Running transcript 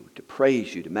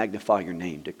praise you, to magnify your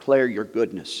name, declare your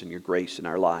goodness and your grace in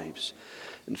our lives.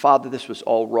 And Father, this was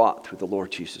all wrought through the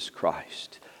Lord Jesus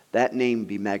Christ. That name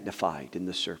be magnified in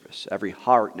the service. Every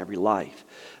heart and every life,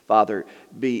 Father,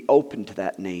 be open to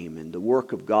that name and the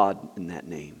work of God in that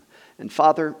name. And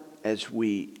Father, as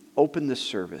we open this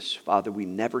service, Father, we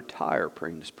never tire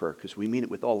praying this prayer because we mean it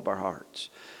with all of our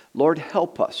hearts. Lord,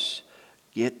 help us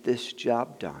get this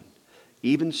job done.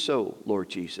 Even so, Lord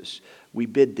Jesus, we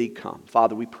bid thee come.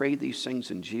 Father, we pray these things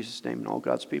in Jesus' name, and all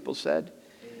God's people said,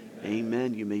 Amen.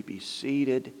 Amen. You may be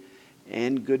seated.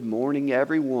 And good morning,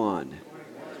 everyone.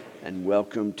 And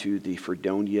welcome to the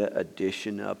Fredonia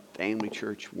edition of Family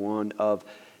Church, one of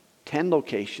 10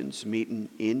 locations meeting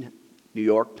in New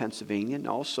York, Pennsylvania, and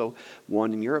also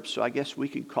one in Europe. So I guess we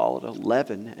can call it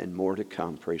 11 and more to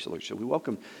come. Praise the Lord. So we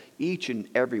welcome each and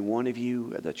every one of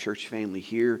you, the church family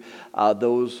here,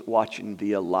 those watching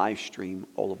via live stream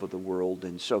all over the world.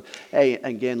 And so, hey,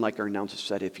 again, like our announcer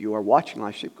said, if you are watching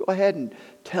live stream, go ahead and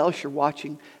tell us you're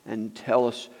watching and tell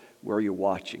us where you're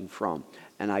watching from.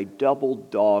 And I double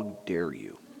dog dare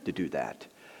you to do that.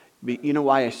 You know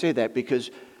why I say that?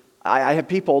 Because I have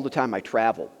people all the time I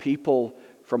travel. People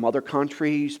from other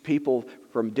countries, people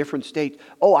from different states.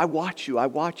 Oh, I watch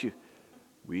you.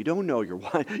 We don't know you're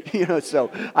watching.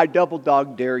 So I double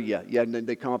dog dare you. Yeah, and then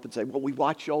they come up and say, well, we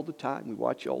watch you all the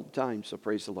time. So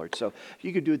praise the Lord. So if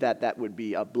you could do that, that would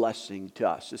be a blessing to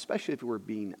us, especially if we're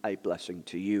being a blessing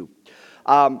to you.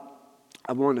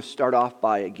 I want to start off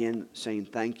by, again, saying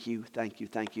thank you.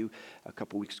 A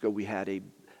couple weeks ago, we had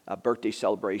a birthday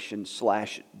celebration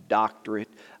 / doctorate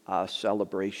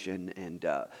celebration, and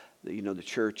the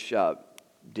church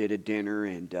did a dinner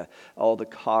and all the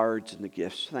cards and the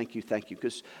gifts. Thank you,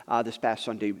 because this past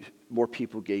Sunday, more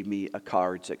people gave me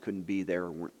cards that couldn't be there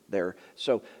or weren't there.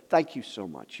 So thank you so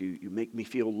much. You make me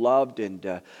feel loved,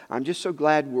 and I'm just so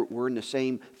glad we're in the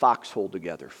same foxhole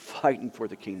together, fighting for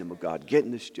the kingdom of God,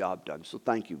 getting this job done. So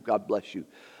thank you. God bless you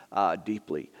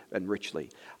deeply and richly.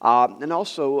 And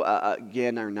also,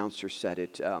 again, our announcer said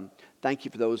it. Thank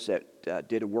you for those that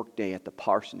did a work day at the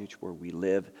parsonage where we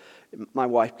live. My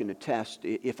wife can attest,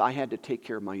 if I had to take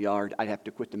care of my yard, I'd have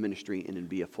to quit the ministry and it'd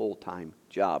be a full-time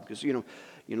job. Because,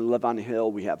 live on a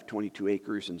hill, we have 22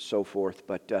 acres and so forth.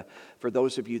 But for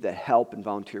those of you that help and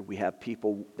volunteer, we have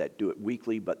people that do it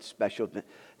weekly, but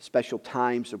special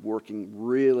times of working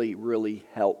really, really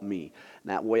help me.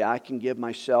 And that way I can give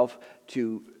myself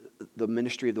to the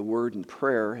ministry of the word and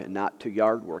prayer and not to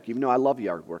yard work, even though I love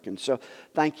yard work. And so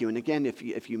thank you. And again,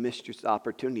 if you missed your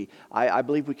opportunity, I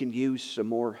believe we can use some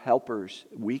more helpers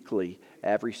weekly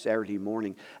every Saturday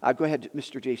morning. Go ahead,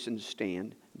 Mr. Jason,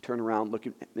 stand and turn around, look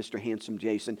at Mr. Handsome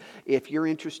Jason. If you're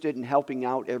interested in helping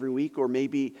out every week, or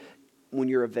maybe when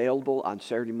you're available on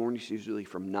Saturday mornings, usually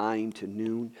from 9 to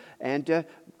noon, and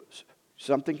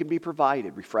something can be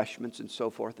provided, refreshments and so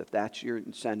forth, if that's your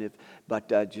incentive.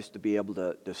 But just to be able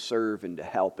to serve and to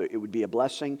help, it would be a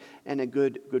blessing and a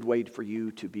good way for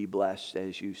you to be blessed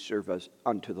as you serve us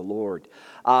unto the Lord.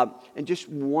 And just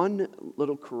one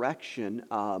little correction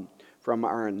from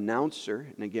our announcer,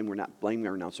 and again, we're not blaming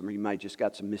our announcer, you might have just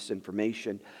got some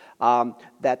misinformation,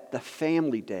 that the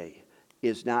Family Day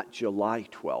is not July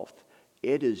 12th.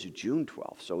 It is June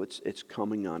 12th, so it's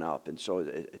coming on up, and so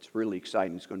it's really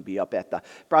exciting. It's going to be up at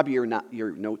probably your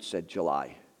note said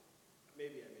July.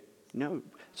 Maybe I made No,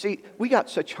 see, we got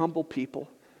such humble people.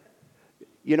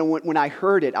 When I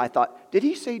heard it, I thought, did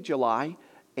he say July?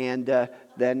 And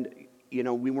then,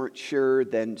 we weren't sure.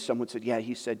 Then someone said, yeah,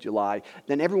 he said July.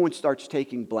 Then everyone starts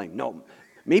taking blame. No,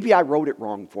 maybe I wrote it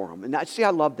wrong for him. And I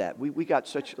love that. We got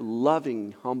such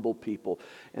loving, humble people.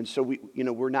 And so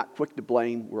we're not quick to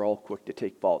blame. We're all quick to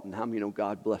take fault. And how many know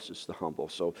God blesses the humble?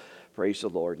 So praise the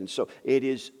Lord. And so it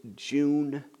is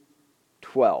June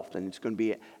 12th. And it's going to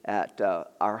be at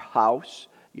our house,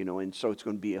 and so it's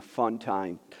going to be a fun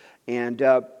time. And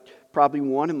probably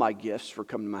one of my gifts for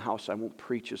coming to my house, I won't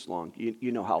preach as long.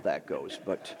 You know how that goes.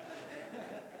 But,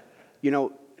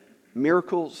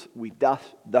 miracles, we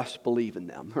thus believe in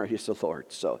them. Praise the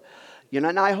Lord. So,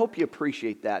 and I hope you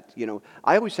appreciate that.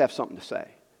 I always have something to say.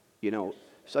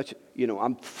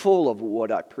 I'm full of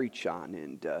what I preach on,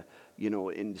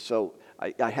 and so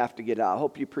I have to get out. I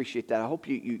hope you appreciate that. I hope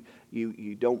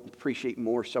you don't appreciate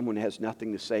more someone has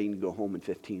nothing to say and go home in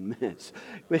 15 minutes.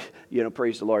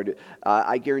 Praise the Lord.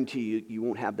 I guarantee you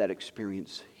won't have that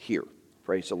experience here.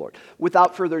 Praise the Lord.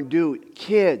 Without further ado,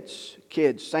 kids,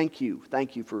 thank you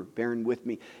for bearing with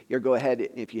me. Go ahead,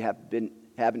 if you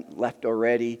haven't left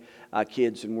already,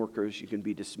 kids and workers, you can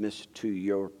be dismissed to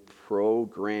your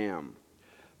program.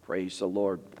 Praise the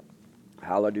Lord.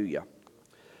 Hallelujah.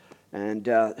 And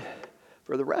for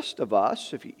For the rest of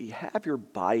us, if you have your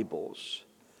Bibles,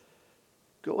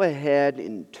 go ahead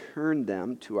and turn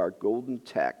them to our golden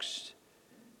text,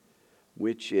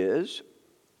 which is,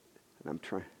 and I'm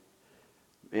trying,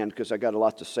 and because I got a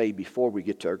lot to say before we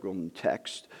get to our golden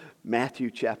text,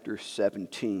 Matthew chapter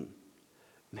 17.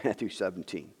 Matthew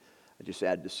 17. I just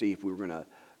had to see if we were going to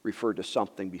refer to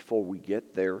something before we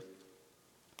get there.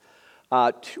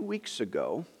 2 weeks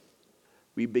ago,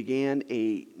 we began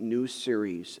a new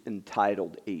series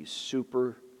entitled A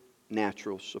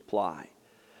Supernatural Supply.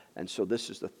 And so this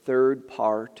is the third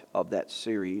part of that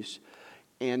series.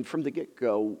 And from the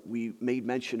get-go, we made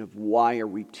mention of why are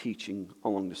we teaching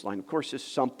along this line. Of course, this is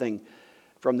something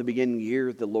from the beginning of the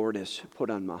year the Lord has put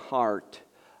on my heart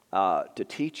to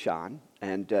teach on.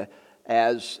 And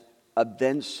as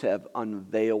events have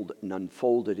unveiled and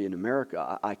unfolded in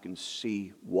America, I can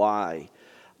see why.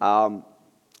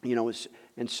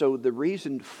 And so the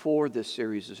reason for this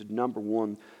series is, number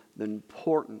one, the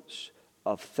importance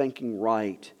of thinking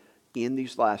right in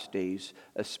these last days,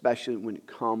 especially when it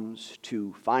comes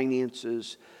to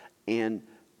finances and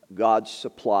God's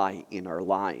supply in our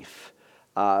life.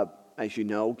 As you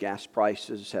know, gas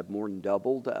prices have more than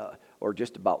doubled, or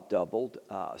just about doubled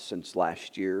since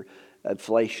last year.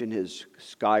 Inflation has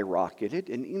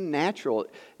skyrocketed, and in natural,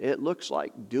 it looks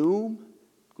like doom,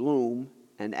 gloom,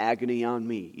 and agony on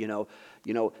me.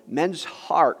 Men's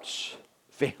hearts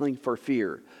failing for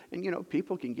fear. And,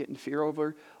 people can get in fear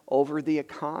over the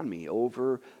economy,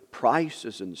 over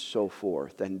prices and so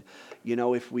forth. And,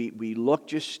 if we look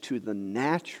just to the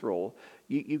natural,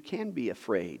 you can be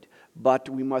afraid. But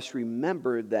we must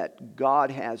remember that God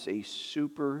has a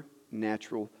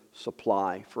supernatural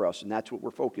supply for us. And that's what we're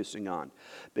focusing on.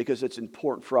 Because it's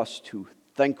important for us to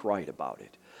think right about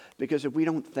it. Because if we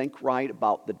don't think right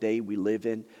about the day we live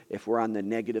in, if we're on the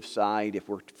negative side, if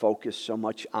we're focused so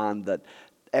much on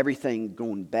everything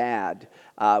going bad,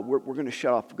 we're going to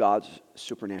shut off God's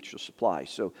supernatural supply.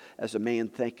 So as a man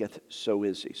thinketh, so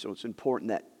is he. So it's important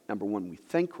that, number one, we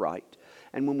think right.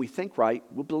 And when we think right,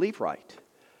 we'll believe right.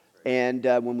 And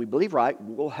when we believe right,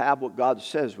 we'll have what God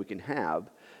says we can have.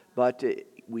 But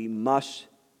we must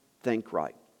think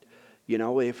right.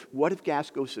 What if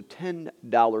gas goes to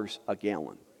 $10 a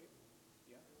gallon?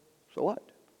 So what?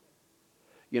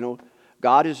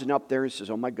 God isn't up there and says,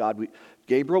 oh my God,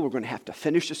 Gabriel, we're going to have to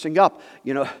finish this thing up.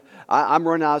 I'm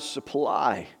running out of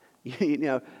supply.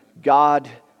 God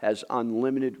has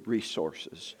unlimited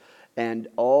resources. And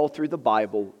all through the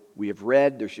Bible, we have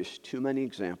read, there's just too many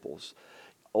examples.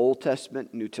 Old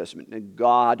Testament, New Testament. And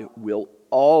God will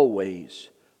always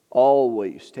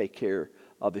take care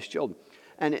of His children.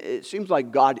 And it seems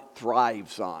like God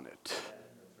thrives on it.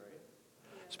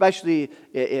 Especially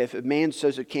if a man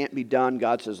says it can't be done,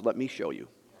 God says, let me show you.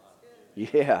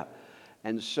 Yeah.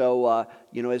 And so,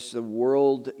 as the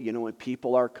world, when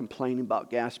people are complaining about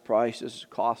gas prices,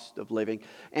 cost of living,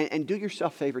 and do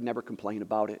yourself a favor, never complain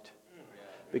about it.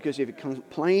 Because if you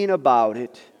complain about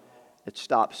it, it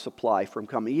stops supply from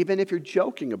coming, even if you're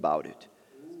joking about it.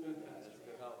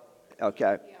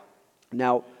 Okay.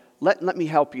 Now, let me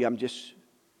help you. I'm just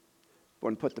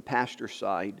going to put the pastor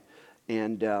aside.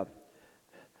 And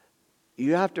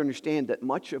you have to understand that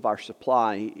much of our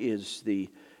supply is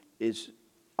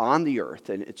on the earth,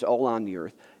 and it's all on the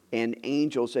earth. And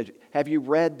angels, have you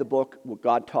read the book, What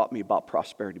God Taught Me About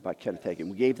Prosperity by Kenneth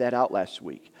Hagin? We gave that out last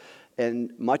week.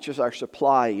 And much of our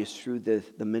supply is through the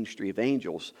ministry of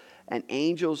angels. And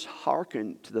angels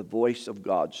hearken to the voice of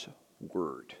God's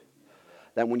word.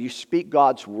 That when you speak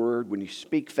God's word, when you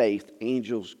speak faith,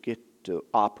 angels get to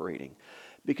operating.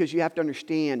 Because you have to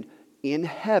understand, in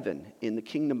heaven, in the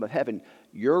kingdom of heaven,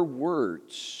 your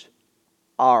words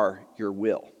are your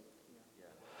will.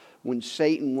 When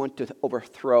Satan wanted to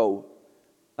overthrow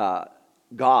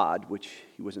God, which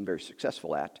he wasn't very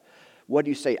successful at, what do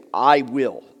you say? I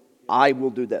will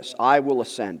do this. I will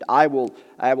ascend. I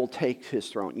will take his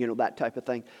throne. That type of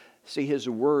thing. See, his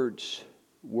words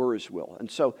were his will. And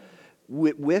so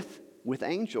with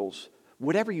angels,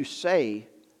 whatever you say,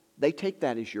 they take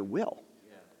that as your will.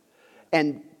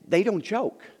 And they don't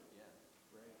joke.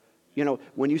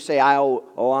 When you say,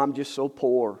 I'm just so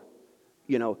poor,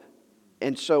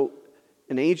 and so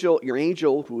your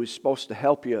angel who is supposed to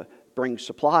help you bring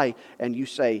supply, and you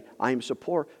say, I am so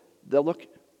poor, they'll look,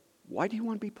 why do you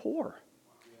want to be poor?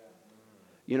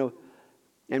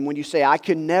 And when you say, I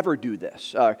can never do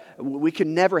this, we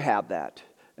can never have that,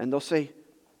 and they'll say,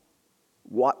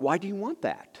 why do you want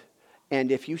that?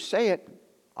 And if you say it,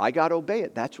 I got to obey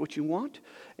it. That's what you want.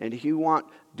 And if you want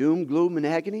doom, gloom, and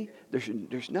agony,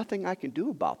 there's nothing I can do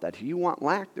about that. If you want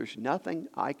lack, there's nothing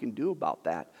I can do about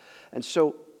that. And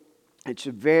so It's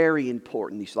very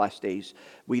important these last days.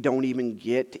 We don't even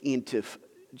get into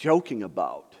joking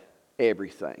about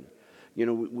everything. You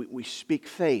know, we speak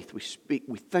faith,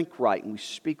 we think right, and we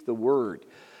speak the word,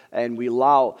 and we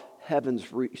allow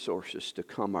heaven's resources to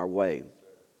come our way.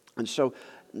 And so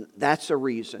that's a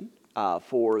reason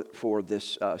for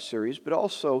this series, but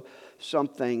also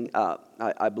something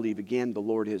I believe, again, the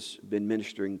Lord has been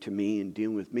ministering to me and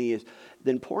dealing with me is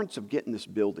the importance of getting this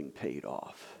building paid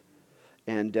off.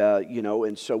 And,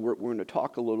 and so we're going to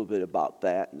talk a little bit about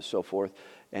that and so forth.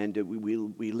 And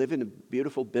we live in a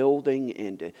beautiful building,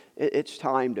 and it's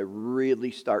time to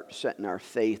really start setting our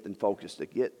faith and focus to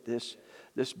get this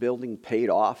building paid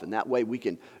off. And that way we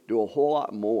can do a whole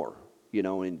lot more,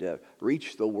 and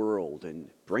reach the world and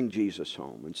bring Jesus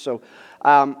home. And so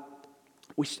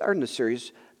we started a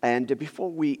series, and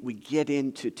before we get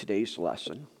into today's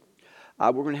lesson,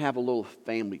 we're going to have a little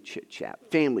family chit-chat,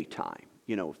 family time.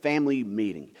 Family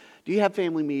meeting. Do you have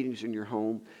family meetings in your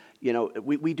home?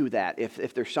 We do that.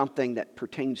 If there's something that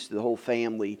pertains to the whole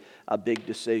family, a big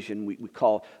decision, we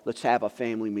call, let's have a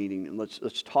family meeting and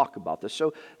let's talk about this.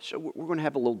 So we're going to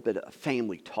have a little bit of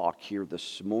family talk here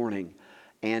this morning.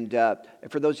 And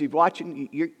for those of you watching,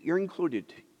 you're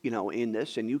included, in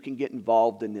this, and you can get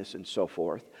involved in this and so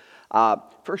forth.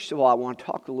 First of all, I want to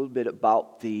talk a little bit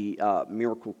about the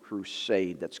Miracle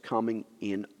Crusade that's coming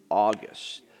in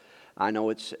August. I know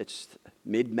it's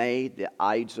mid-May, the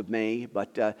Ides of May,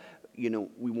 but,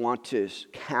 we want to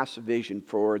cast a vision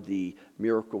for the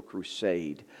Miracle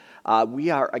Crusade. We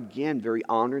are, again, very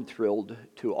honored and thrilled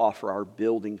to offer our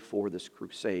building for this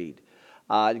crusade.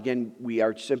 Again, we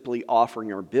are simply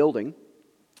offering our building,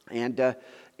 and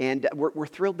we're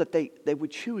thrilled that they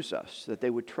would choose us, that they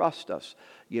would trust us.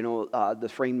 The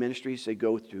Frame Ministries, they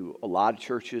go through a lot of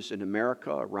churches in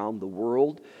America, around the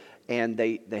world, and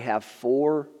they have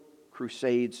 4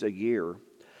 crusades a year.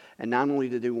 And not only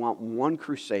did they want one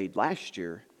crusade last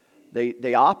year,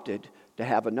 they opted to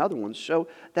have another one. So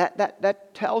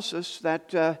that tells us that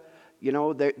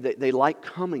they like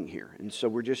coming here, and so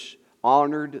we're just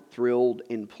honored, thrilled,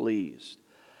 and pleased.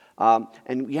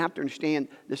 And you have to understand,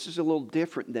 this is a little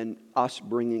different than us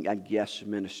bringing a guest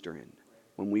minister in.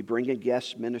 When we bring a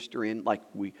guest minister in, like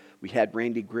we had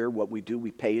Randy Greer, what we do,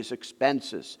 we pay his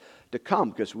expenses to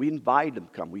come because we invite him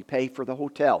to come. We pay for the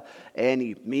hotel,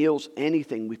 any meals,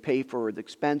 anything. We pay for the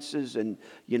expenses and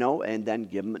then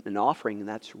give him an offering, and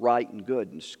that's right and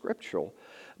good and scriptural.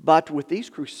 But with these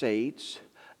crusades,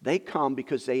 they come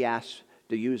because they ask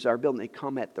to use our building. They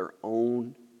come at their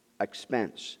own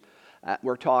expense.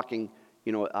 We're talking,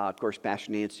 of course,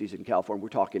 Pastor Nancy's in California. We're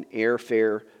talking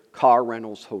airfare, car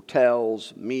rentals,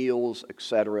 hotels, meals,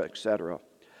 etc., etc.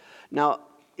 Now,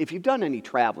 if you've done any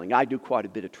traveling, I do quite a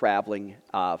bit of traveling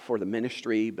for the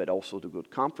ministry, but also to go to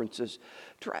conferences.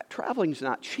 Traveling's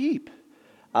not cheap.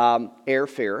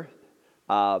 Airfare,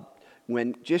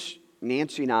 when just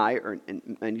Nancy and I,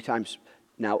 and many times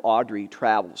now Audrey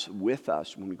travels with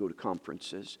us when we go to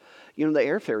conferences. The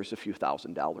airfare is a few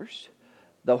 $1,000s.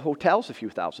 The hotel's a few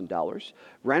 $1,000s.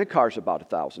 Rent-a-car's about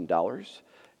 $1,000.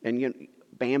 And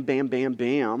bam, bam, bam,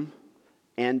 bam.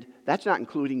 And that's not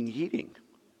including the eating.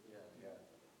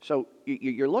 So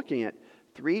you're looking at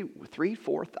 $3,000,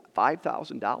 $4,000,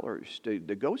 $5,000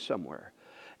 to go somewhere.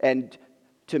 And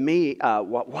to me,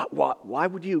 why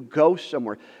would you go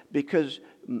somewhere? Because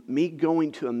me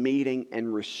going to a meeting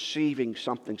and receiving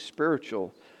something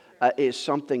spiritual is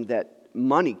something that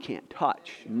money can't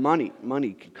touch. Money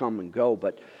can come and go,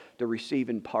 but to receive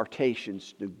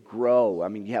impartations, to grow. I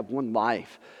mean, you have one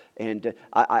life, and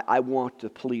I want to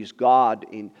please God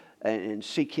and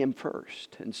seek Him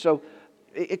first. And so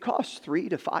it costs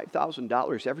 $3,000 to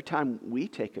 $5,000 every time we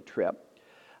take a trip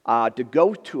to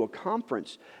go to a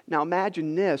conference. Now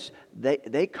imagine this,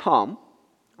 they come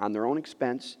on their own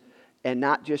expense, and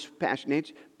not just Pastor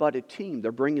Nancy, but a team.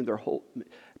 They're bringing their whole,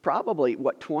 probably,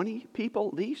 20 people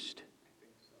at least?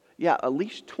 Yeah, at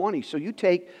least 20. So you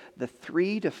take the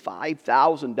 $3,000 to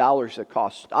 $5,000 that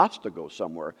costs us to go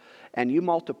somewhere, and you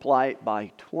multiply it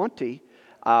by 20.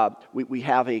 We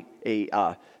have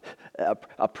a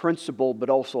principal, but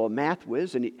also a math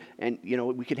whiz, and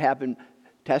we could have him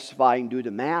testify and do the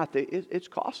math. It's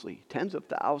costly, tens of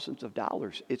thousands of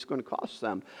dollars. It's going to cost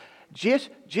them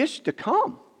just to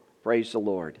come. Praise the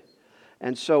Lord.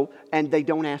 And they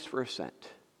don't ask for a cent.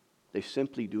 They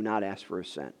simply do not ask for a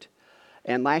cent.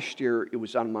 And last year, it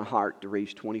was on my heart to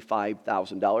raise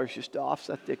 $25,000 just to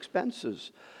offset the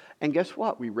expenses. And guess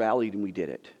what? We rallied and we did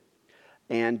it.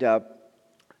 And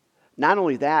not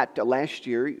only that, last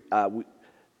year,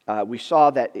 we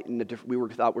saw that thought we were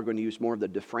going to use more of the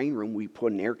Dufresne room. We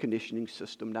put an air conditioning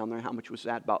system down there. How much was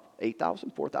that? About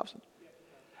 $8,000, $4,000?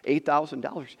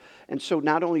 $8,000. And so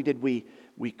not only did we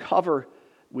cover,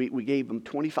 we gave them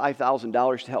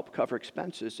 $25,000 to help cover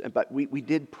expenses, but we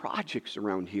did projects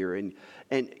around here, and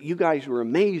you guys were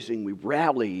amazing. We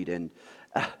rallied, and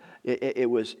it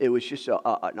was just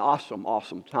an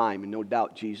awesome time, and no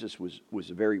doubt Jesus was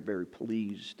very, very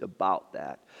pleased about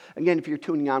that. Again, if you're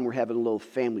tuning on, we're having a little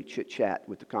family chit-chat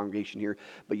with the congregation here,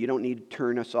 but you don't need to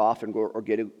turn us off and go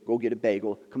get a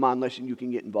bagel. Come on, listen, you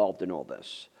can get involved in all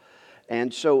this.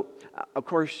 And so, of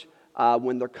course,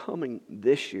 when they're coming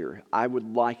this year, I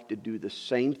would like to do the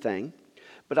same thing,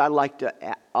 but I'd like to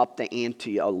up the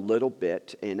ante a little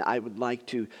bit, and I would like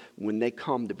to, when they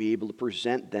come, to be able to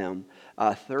present them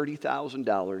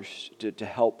 $30,000 to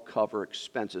help cover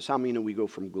expenses. How many know we go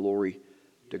from glory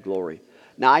to glory?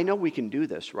 Now, I know we can do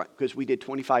this, right, because we did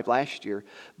 25 last year,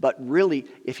 but really,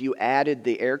 if you added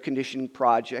the air conditioning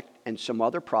project and some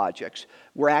other projects,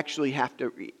 we're actually have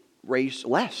to raise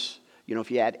less. You know,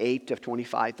 if you add 8 of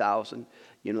 25,000,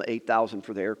 you know, 8,000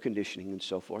 for the air conditioning and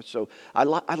so forth. So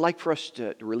I'd like for us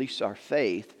to release our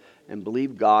faith and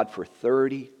believe God for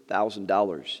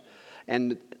 $30,000.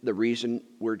 And the reason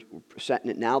we're setting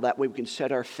it now, that way we can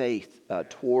set our faith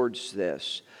towards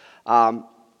this.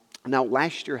 Now,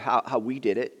 last year, how we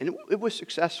did it, and it was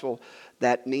successful,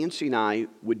 that Nancy and I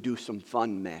would do some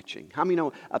fund matching. How many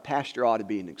know a pastor ought to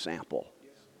be an example?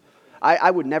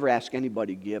 I would never ask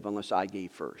anybody to give unless I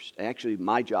gave first. Actually,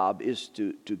 my job is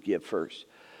to give first.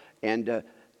 And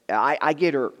I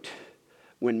get irked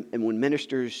when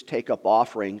ministers take up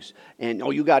offerings and,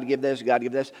 you got to give this, you got to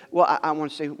give this. Well, I want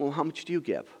to say, well, how much do you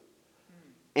give?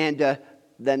 And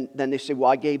then they say, well,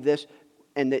 I gave this,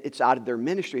 and it's out of their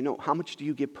ministry. No, how much do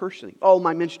you give personally? Oh,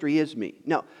 my ministry is me.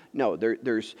 No,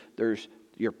 there's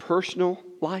your personal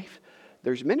life,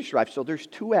 there's ministry life. So there's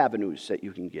two avenues that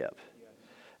you can give.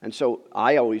 And so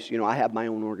I always, I have my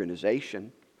own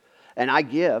organization, and I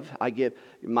give.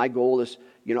 My goal is,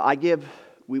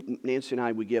 Nancy and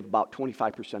I, we give about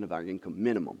 25% of our income,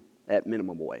 at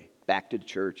minimum way, back to the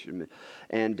church.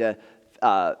 And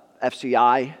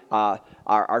FCI,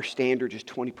 our standard is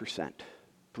 20%.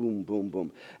 Boom, boom,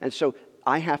 boom. And so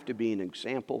I have to be an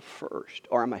example first,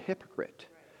 or I'm a hypocrite.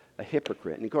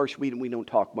 And of course, we don't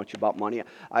talk much about money.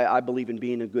 I believe in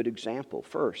being a good example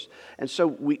first. And so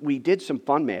we did some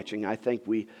fund matching. I think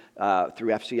we, through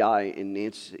FCI and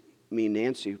me and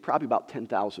Nancy, probably about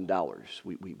 $10,000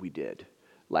 we did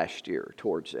last year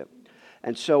towards it.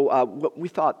 And so what we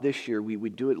thought this year we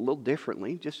would do it a little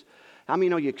differently. Just, how many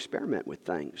know you experiment with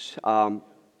things?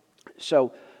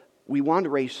 So we wanted to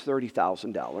raise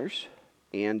 $30,000.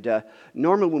 And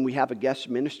normally when we have a guest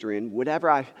minister in,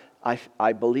 whatever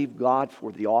I believe God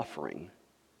for the offering.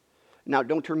 Now,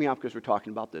 don't turn me off because we're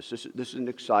talking about this. This is an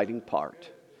exciting part.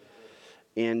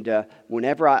 And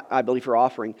whenever I believe for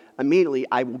offering, immediately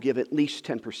I will give at least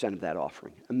 10% of that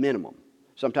offering, a minimum.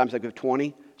 Sometimes I give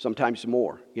 20, sometimes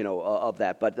more, of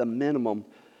that. But the minimum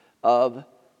of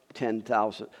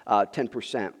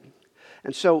 10%.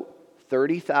 And so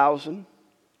 30,000,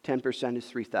 10% is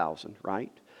 3,000,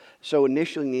 right? So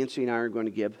initially, Nancy and I are going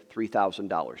to give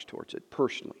 $3,000 towards it,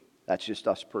 personally. That's just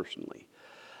us personally.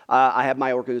 I have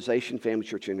my organization, Family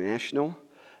Church International.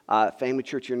 Family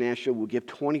Church International will give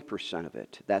 20% of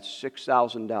it. That's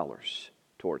 $6,000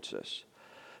 towards this.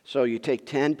 So you take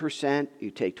 10%, you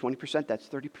take 20%, that's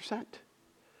 30%.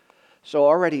 So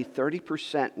already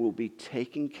 30% will be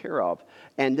taken care of,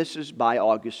 and this is by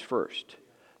August 1st.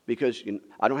 Because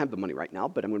I don't have the money right now,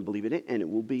 but I'm going to believe in it, and it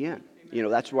will be in.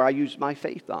 That's where I use my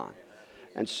faith on.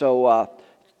 And so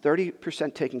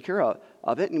 30% taken care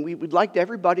of it, and we would like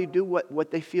everybody to do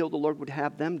what they feel the Lord would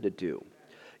have them to do.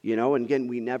 And again,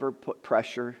 we never put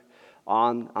pressure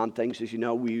on things. As you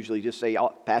know, we usually just say,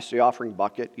 pass the offering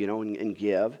bucket, and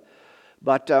give.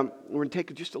 But we're going to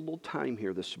take just a little time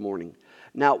here this morning.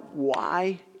 Now,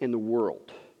 why in the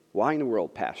world,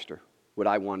 Pastor, would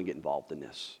I want to get involved in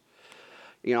this?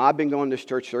 I've been going to this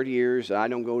church 30 years, and I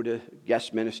don't go to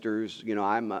guest ministers.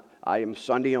 I am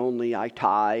Sunday only. I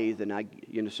tithe,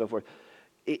 and so forth.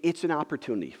 It's an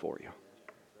opportunity for you.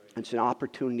 It's an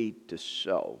opportunity to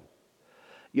sow.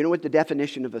 You know what the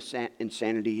definition of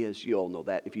insanity is? You all know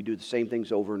that. If you do the same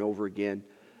things over and over again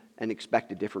and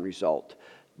expect a different result.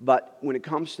 But when it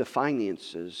comes to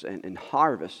finances and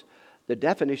harvest, the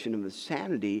definition of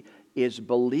insanity is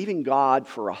believing God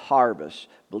for a harvest,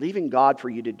 believing God for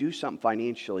you to do something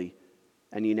financially,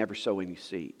 and you never sow any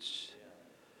seeds.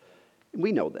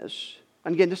 We know this.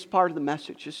 And again, this is part of the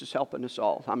message. This is helping us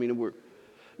all. I mean, we're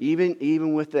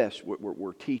even with this,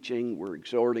 we're teaching, we're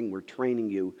exhorting, we're training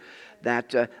you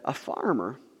that a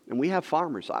farmer, and we have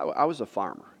farmers. I was a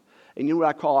farmer. And you know what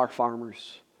I call our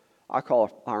farmers? I call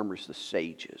our farmers the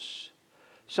sages.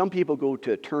 Some people go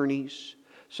to attorneys.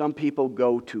 Some people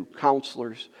go to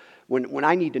counselors. When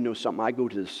I need to know something, I go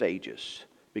to the sages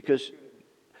because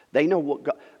they know what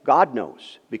God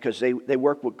knows because they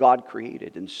work what God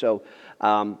created. And so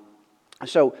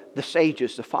the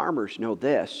sages, the farmers know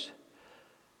this.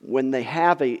 When they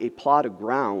have a plot of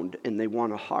ground and they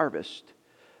want to harvest,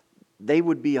 they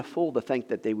would be a fool to think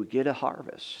that they would get a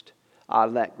harvest out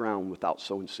of that ground without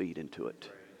sowing seed into it.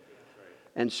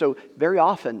 And so very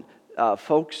often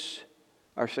folks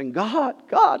are saying, God,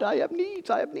 I have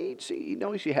needs. He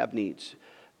knows you have needs.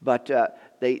 But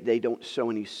they don't sow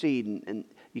any seed. And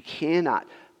you cannot,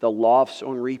 the law of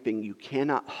sowing and reaping, you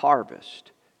cannot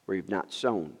harvest where you've not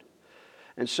sown.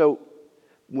 And so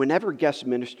whenever guest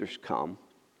ministers come,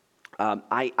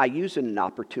 I use it as an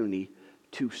opportunity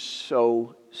to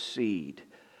sow seed.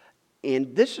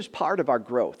 And this is part of our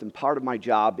growth. And part of my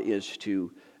job is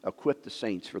to equip the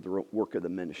saints for the work of the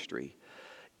ministry.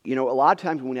 You know, a lot of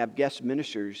times when we have guest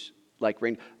ministers like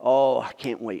Rain, I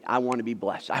can't wait. I want to be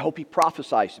blessed. I hope he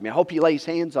prophesies to me. I hope he lays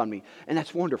hands on me. And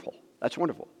that's wonderful. That's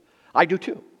wonderful. I do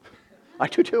too.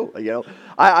 You know,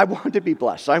 I want to be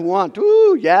blessed. I want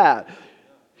to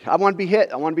be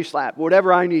hit. I want to be slapped.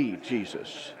 Whatever I need,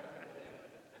 Jesus.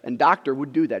 And doctor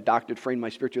would do that. Doctor would frame my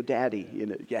spiritual daddy. You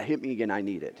know, hit me again. I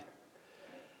need it.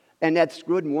 And that's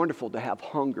good and wonderful to have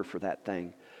hunger for that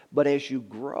thing. But as you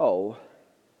grow,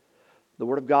 the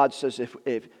Word of God says,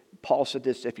 if Paul said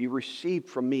this, if you receive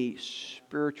from me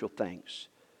spiritual things,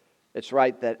 it's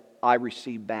right that I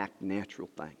receive back natural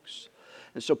things.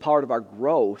 And so part of our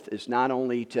growth is not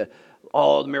only to,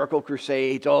 the miracle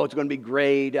crusades, it's going to be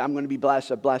great, I'm going to be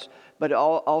blessed, but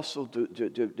also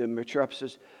to mature up,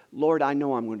 says, Lord, I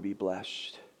know I'm going to be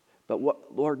blessed. But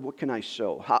what can I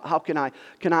sow? How can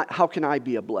I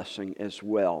be a blessing as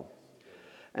well?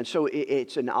 And so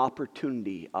it's an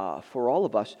opportunity for all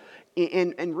of us.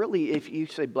 And really, if you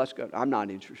say, bless God, I'm not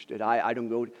interested. I don't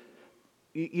go.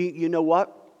 You know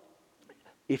what?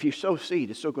 If you sow seed,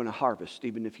 it's still going to harvest,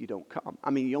 even if you don't come. I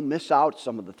mean, you'll miss out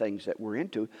some of the things that we're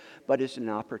into, but it's an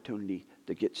opportunity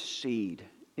to get seed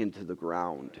into the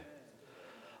ground.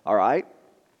 All right?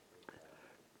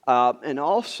 And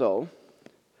also,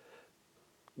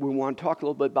 we want to talk a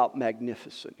little bit about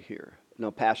magnificent here. No,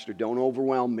 Pastor, don't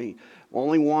overwhelm me.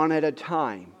 Only one at a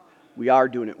time. We are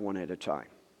doing it one at a time.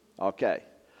 Okay.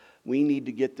 We need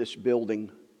to get this building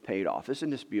paid off. Isn't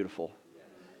this beautiful?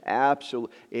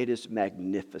 Absolutely. It is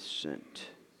magnificent.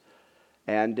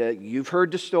 And you've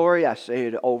heard the story. I say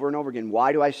it over and over again.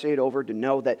 Why do I say it over? To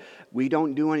know that we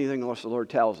don't do anything unless the Lord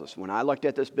tells us. When I looked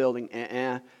at this building,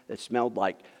 it smelled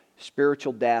like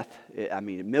spiritual death. I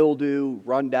mean, mildew,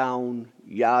 rundown,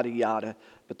 yada, yada.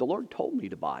 But the Lord told me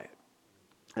to buy it.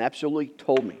 Absolutely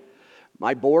told me.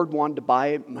 My board wanted to buy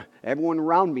it. Everyone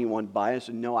around me wanted to buy it. I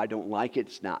said, no, I don't like it.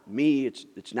 It's not me.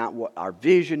 It's not what our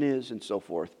vision is and so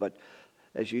forth. But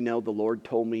as you know, the Lord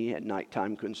told me at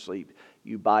nighttime, couldn't sleep,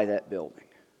 you buy that building.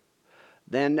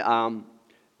 Then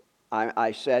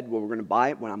I said, well, we're going to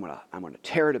buy it. When I'm going to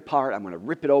tear it apart. I'm going to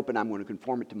rip it open. I'm going to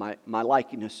conform it to my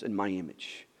likeness and my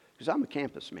image. Because I'm a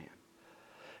campus man.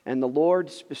 And the Lord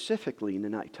specifically in the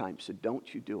nighttime said,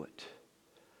 don't you do it.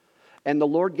 And the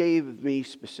Lord gave me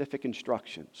specific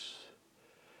instructions.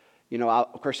 You know,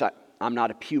 of course, I'm not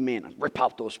a pew man. I rip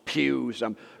out those pews.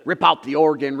 Rip out the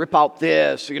organ. Rip out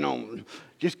this. You know,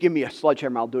 just give me a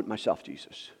sledgehammer. I'll do it myself,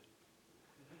 Jesus.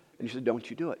 And he said, don't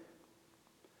you do it.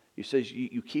 He says,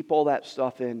 you keep all that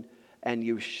stuff in and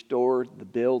you restore the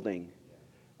building.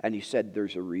 And he said,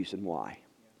 there's a reason why.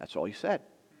 That's all he said.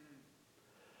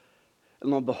 And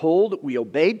lo and behold, we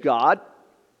obeyed God.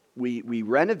 We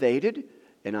renovated.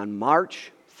 And on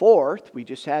March 4th, we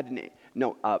just had,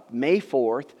 May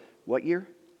 4th, what year?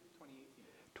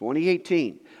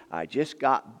 2018. I just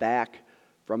got back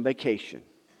from vacation.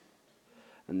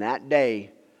 And that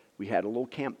day, we had a little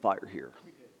campfire here.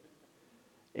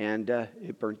 And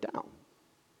it burnt down.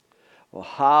 Well,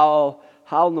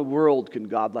 how in the world can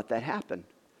God let that happen?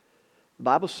 The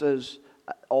Bible says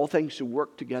all things should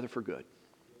work together for good.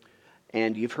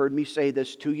 And you've heard me say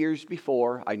this 2 years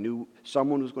before. I knew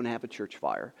someone was going to have a church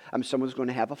fire. Someone was going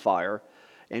to have a fire.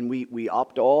 And we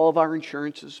upped all of our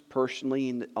insurances personally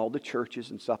in all the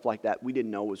churches and stuff like that. We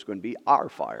didn't know it was going to be our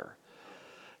fire.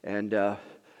 And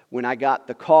when I got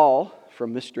the call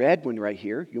from Mr. Edwin right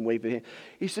here, you can wave at him.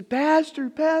 He said,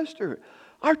 Pastor,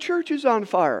 our church is on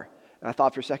fire. And I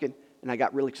thought for a second, and I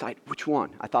got really excited. Which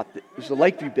one? I thought it was the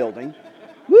Lakeview building.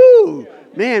 Woo!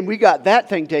 Man, we got that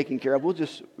thing taken care of. We'll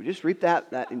just reap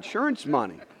that insurance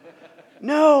money.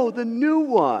 No, the new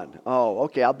one. Oh,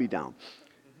 okay, I'll be down.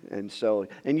 And so,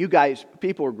 and you guys,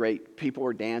 people are great. People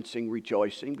are dancing,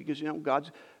 rejoicing, because,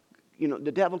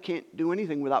 the devil can't do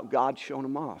anything without God showing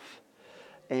him off.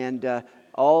 And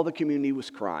all the community was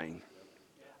crying.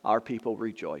 Our people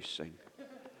rejoicing.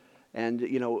 And,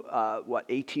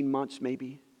 18 months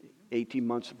maybe? 18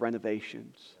 months of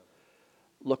renovations.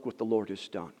 Look what the Lord has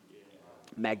done.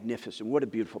 Magnificent. What a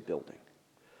beautiful building.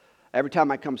 Every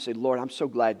time I come and say, Lord, I'm so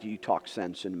glad you talk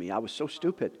sense into me. I was so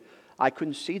stupid. I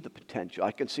couldn't see the potential.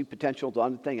 I could see potential in the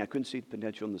other thing. I couldn't see the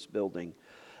potential in this building.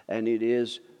 And it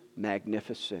is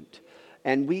magnificent.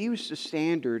 And we use the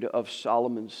standard of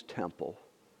Solomon's temple.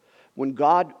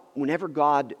 Whenever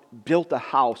God built a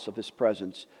house of his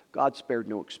presence, God spared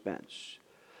no expense.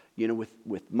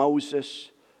 With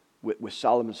Moses, with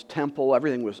Solomon's temple,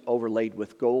 everything was overlaid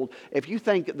with gold. If you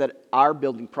think that our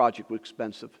building project was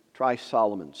expensive, try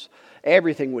Solomon's.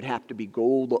 Everything would have to be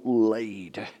gold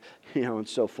laid, and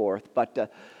so forth.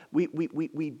 But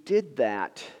we did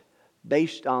that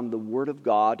based on the Word of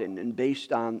God and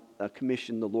based on a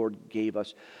commission the Lord gave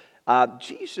us.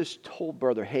 Jesus told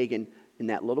Brother Hagin in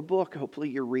that little book, hopefully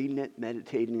you're reading it,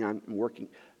 meditating on and working,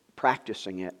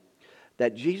 practicing it,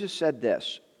 that Jesus said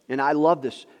this, and I love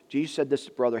this. Jesus said this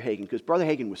to Brother Hagin, because Brother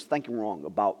Hagin was thinking wrong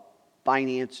about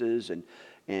finances and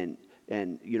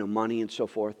money and so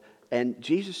forth. And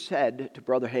Jesus said to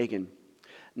Brother Hagin,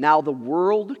 now the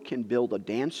world can build a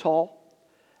dance hall,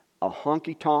 a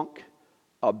honky-tonk,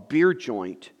 a beer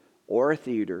joint, or a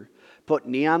theater, put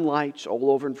neon lights all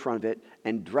over in front of it,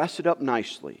 and dress it up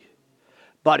nicely.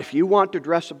 But if you want to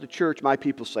dress up the church, my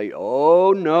people say,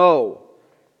 oh no.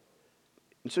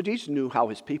 And so Jesus knew how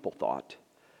his people thought.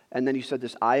 And then he said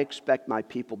this, I expect my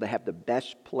people to have the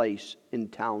best place in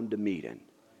town to meet in.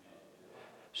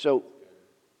 So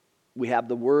we have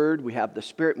the Word, we have the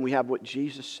Spirit, and we have what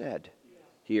Jesus said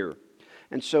here.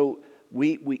 And so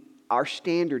our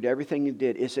standard, everything he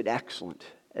did, is it excellent?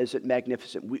 Is it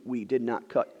magnificent? We did not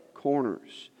cut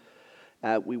corners.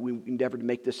 We endeavored to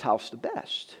make this house the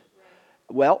best.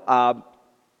 Well,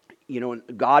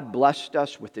 God blessed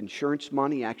us with insurance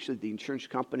money. Actually, the insurance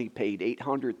company paid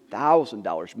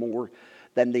 $800,000 more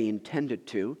than they intended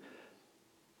to.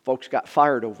 Folks got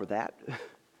fired over that.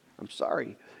 I'm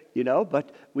sorry,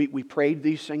 but we prayed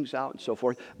these things out and so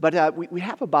forth. But we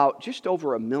have about just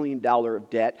over $1 million of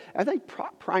debt. I think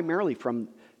primarily from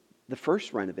the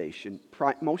first renovation.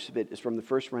 Most of it is from the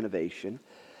first renovation.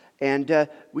 And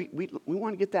we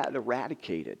want to get that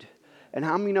eradicated. And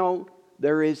how many know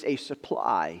there is a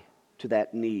supply to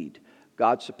that need?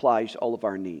 God supplies all of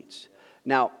our needs.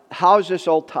 Now, how does this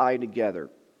all tie together?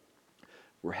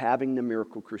 We're having the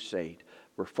Miracle Crusade.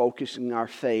 We're focusing our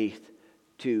faith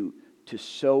to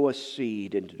sow a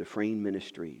seed into Dufresne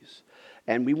Ministries.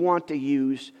 And we want to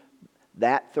use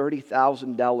that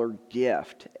 $30,000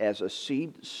 gift as a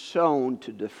seed sown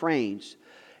to Dufresne's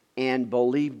and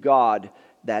believe God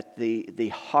that the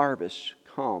harvest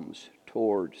comes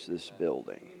towards this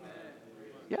building.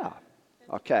 Yeah.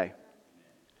 Okay.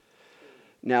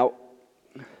 Now,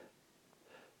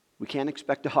 we can't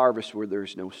expect a harvest where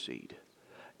there's no seed.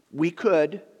 We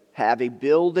could have a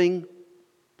building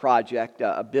project,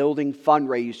 a building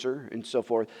fundraiser, and so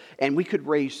forth, and we could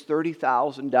raise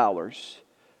 $30,000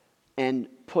 and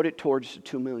put it towards the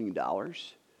 $2 million,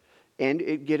 and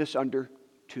it'd get us under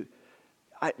two.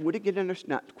 Would it get us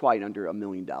not quite under $1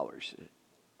 million?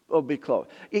 It'll be close.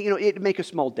 It'd make a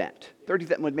small dent. 30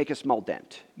 that would make a small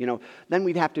dent. Then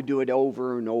we'd have to do it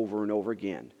over and over and over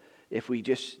again if we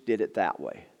just did it that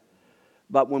way.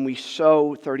 But when we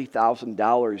sow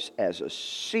 $30,000 as a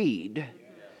seed,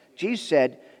 Jesus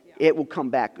said it will come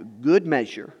back a good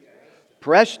measure,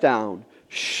 pressed down,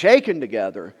 shaken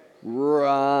together,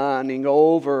 running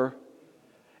over.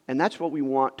 And that's what we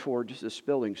want towards this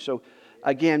building. So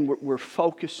again, we're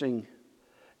focusing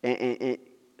and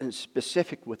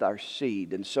specific with our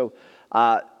seed. And so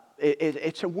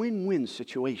it's a win-win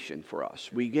situation for us.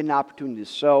 We get an opportunity to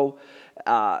sow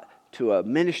to a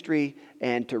ministry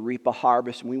and to reap a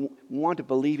harvest. And we want to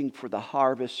believing for the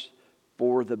harvest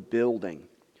for the building.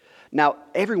 Now,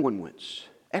 everyone wins.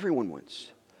 Everyone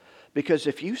wins. Because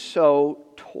if you sow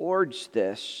towards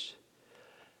this,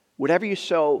 whatever you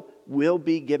sow will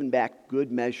be given back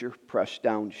good measure, pressed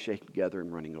down, shaken together,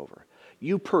 and running over.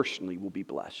 You personally will be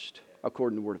blessed,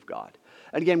 according to the Word of God.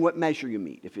 And again, what measure you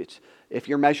meet. If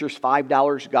your measure is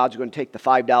 $5, God's going to take the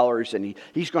 $5 and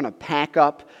He's going to pack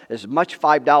up as much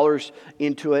 $5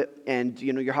 into it, and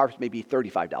your harvest may be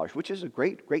 $35, which is a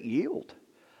great yield.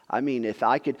 I mean, if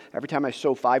I could, every time I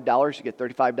sow $5 to get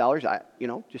 $35,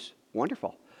 just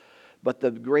wonderful. But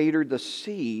the greater the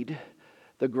seed,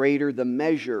 the greater the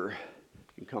measure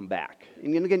can come back.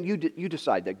 And again, you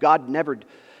decide that.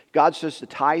 God says the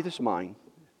tithe is mine.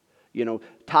 You know,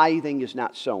 tithing is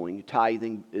not sowing.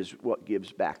 Tithing is what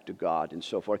gives back to God and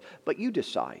so forth. But you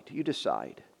decide. You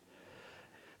decide.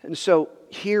 And so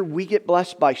here we get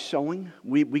blessed by sowing.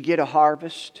 We get a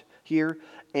harvest here.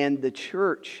 And the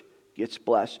church gets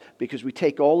blessed because we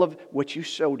take all of what you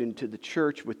sowed into the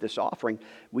church with this offering.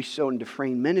 We sow into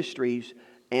Frame Ministries,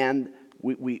 and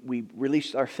we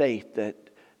release our faith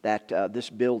that this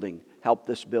building, help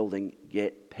this building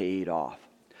get paid off.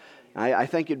 I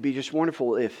think it'd be just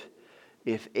wonderful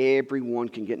if everyone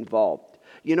can get involved.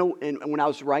 You know, and when I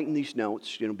was writing these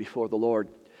notes, you know, before the Lord,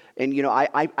 and you know,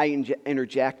 I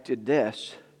interjected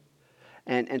this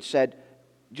and said,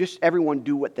 just everyone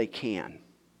do what they can.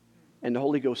 And the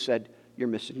Holy Ghost said, you're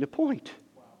missing the point.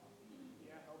 Wow.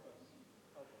 Yeah, help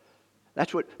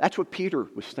us. That's what Peter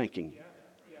was thinking.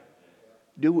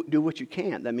 Yeah. Do what you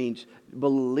can. That means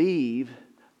believe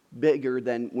bigger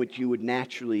than what you would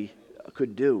naturally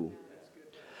could do.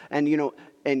 And you know,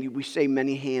 and we say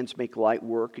many hands make light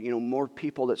work. You know, more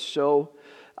people that sow,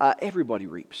 everybody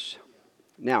reaps.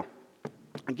 Now,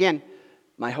 again,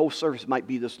 my whole service might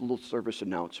be this little service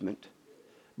announcement,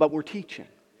 but we're teaching,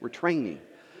 we're training,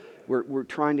 we're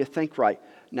trying to think right.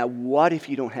 Now, what if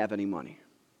you don't have any money?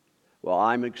 Well,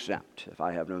 I'm exempt if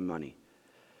I have no money.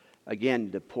 Again,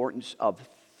 the importance of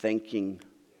thinking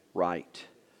right.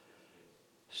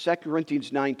 2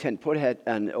 Corinthians 9:10. Put ahead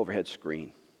on the overhead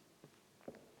screen.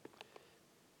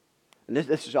 And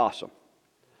this is awesome.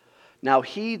 Now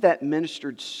he that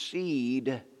ministered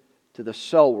seed to the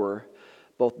sower,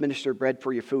 both minister bread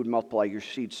for your food, multiply your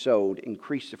seed sowed,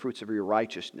 increase the fruits of your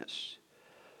righteousness.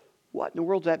 What in the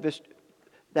world that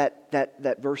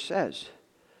verse says?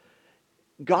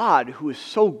 God, who is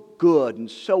so good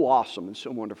and so awesome and so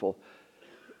wonderful,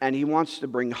 and He wants to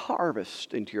bring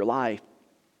harvest into your life,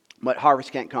 but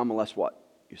harvest can't come unless what?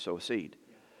 You sow a seed.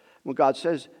 When God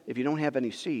says, if you don't have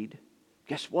any seed,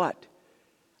 guess what?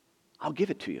 I'll give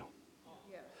it to you.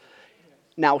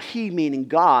 Now, He, meaning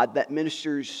God, that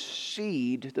ministers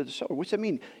seed to the sower. What's that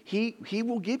mean? He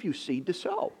will give you seed to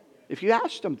sow if you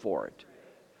ask Him for it.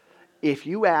 If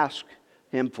you ask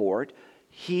Him for it,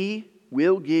 He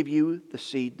will give you the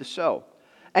seed to sow.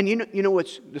 And you know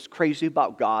what's crazy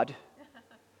about God?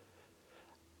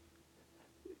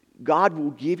 God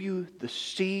will give you the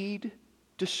seed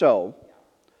to sow,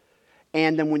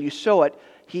 and then when you sow it,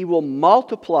 He will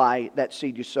multiply that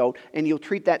seed you sowed, and He'll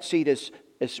treat that seed as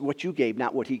what you gave,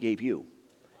 not what He gave you.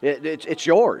 It's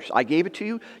yours. I gave it to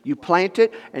you. You plant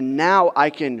it, and now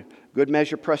I can, good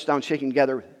measure, pressed down, shaken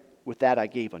together, with that I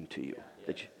gave unto you,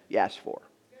 that you asked for.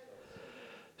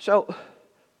 So,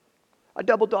 I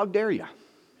double dog dare you.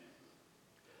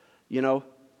 You know,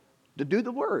 to do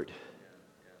the word.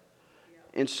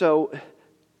 And so,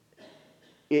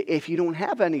 if you don't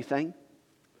have anything,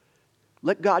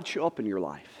 let God show up in your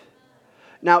life.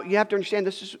 Now, you have to understand,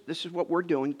 this is what we're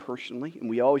doing personally, and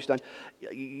we always done.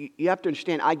 You have to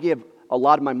understand, I give a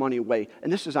lot of my money away,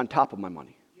 and this is on top of my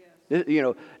money. Yes. You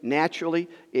know, naturally,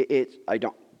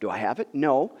 do I have it?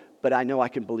 No, but I know I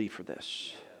can believe for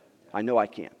this. I know I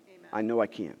can. Amen. I know I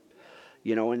can.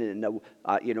 You know,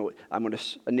 you know, I'm going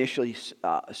to initially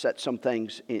set some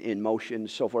things in motion and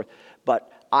so forth,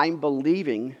 but I'm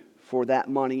believing for that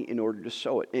money in order to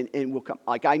sow it. And will come,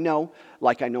 like I know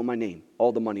my name,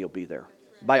 all the money will be there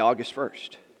by August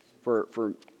 1st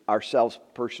for ourselves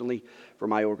personally, for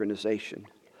my organization.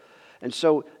 And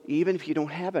so even if you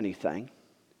don't have anything,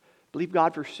 believe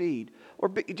God for seed, or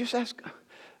just ask,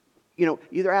 you know,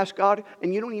 either ask God,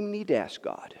 and you don't even need to ask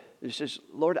God. It says,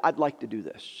 Lord, I'd like to do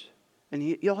this. And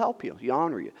He'll help you. He'll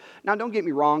honor you. Now, don't get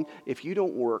me wrong. If you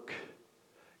don't work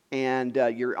and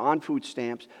you're on food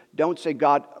stamps, don't say,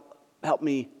 God, help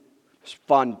me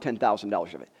fund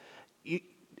 $10,000 of it.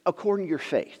 According to your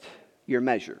faith, your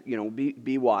measure, you know,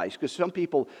 be wise. Because some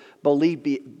people believe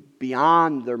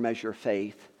beyond their measure of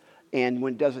faith, and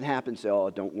when it doesn't happen, say, oh,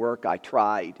 it don't work, I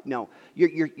tried. No,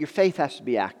 your faith has to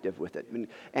be active with it.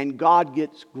 And God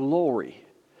gets glory.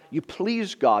 You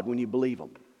please God when you believe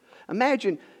Him.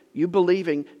 Imagine you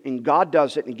believing, and God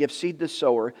does it, and gives seed to the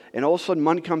sower, and all of a sudden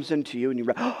money comes into you, and you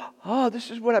realize, oh,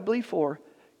 this is what I believe for.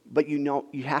 But you know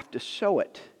you have to sow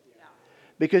it.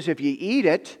 Because if you eat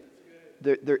it,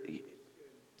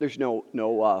 there's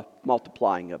no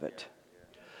multiplying of it.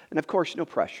 And of course, no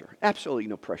pressure. Absolutely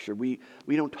no pressure. We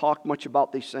don't talk much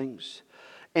about these things.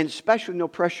 And especially no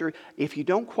pressure if you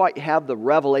don't quite have the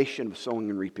revelation of sowing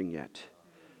and reaping yet.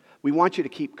 We want you to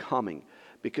keep coming.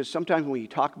 Because sometimes when you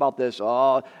talk about this,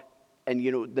 and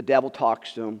you know, the devil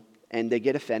talks to them, and they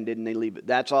get offended and they leave it.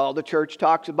 That's all the church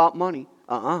talks about, money.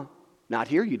 Not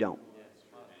here you don't.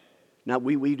 Now,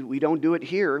 we don't do it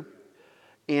here.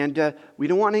 And we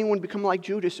don't want anyone to become like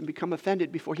Judas and become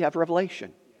offended before you have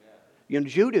revelation.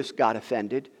 Judas got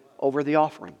offended over the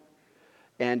offering.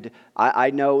 And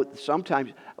I know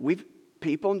sometimes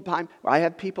I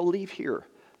have people leave here.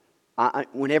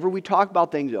 Whenever we talk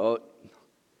about things,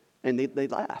 and they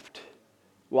laughed.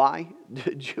 Why?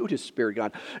 The Judas spirit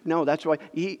gone. No, that's why.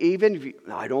 Even if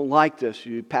I don't like this,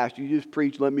 Pastor, you just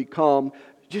preach, let me come.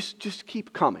 Just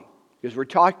keep coming. Because we're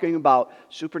talking about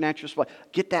supernatural supply.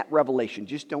 Get that revelation.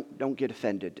 Just don't get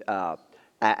offended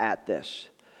at this.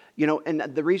 And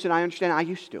the reason I understand, I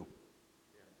used to.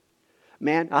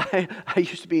 Man, I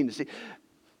used to be in the sea.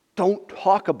 Don't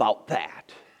talk about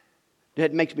that.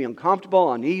 That makes me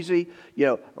uncomfortable, uneasy.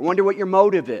 I wonder what your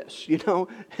motive is,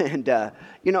 And,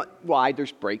 why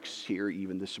there's breaks here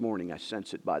even this morning. I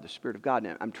sense it by the Spirit of God.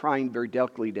 And I'm trying very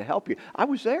delicately to help you. I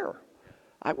was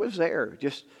there.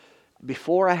 Just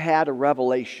before I had a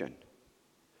revelation.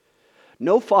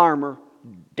 No farmer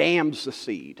dams the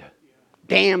seed,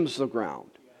 dams the ground.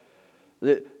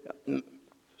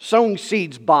 Sowing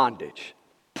seeds bondage,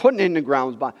 putting it in the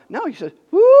ground is bondage. No, he says,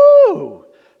 woo,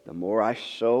 the more I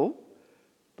sow,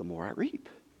 the more I reap.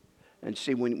 And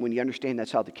see, when you understand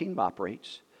that's how the kingdom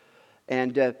operates,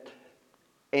 and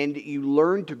you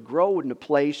learn to grow in a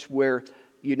place where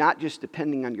you're not just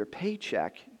depending on your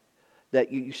paycheck, that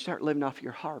you start living off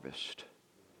your harvest.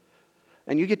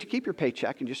 And you get to keep your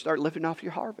paycheck and just start living off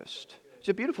your harvest. It's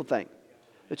a beautiful thing.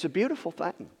 It's a beautiful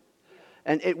thing.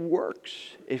 And it works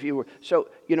if you were. So,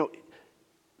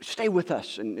 stay with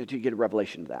us until you get a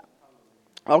revelation of that.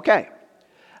 Okay.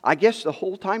 I guess the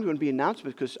whole time is going to be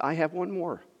announcements because I have one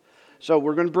more. So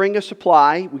we're going to bring a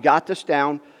supply. We got this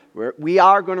down. We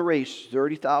are going to raise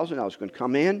 $30,000. It's going to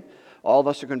come in. All of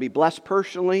us are going to be blessed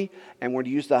personally. And we're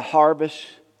going to use the harvest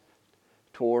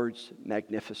towards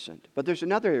magnificent. But there's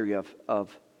another area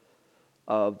of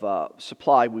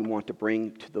supply we want to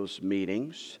bring to those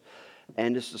meetings.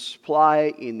 And it's the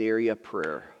supply in the area of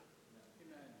prayer.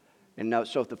 And now,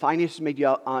 so if the finances made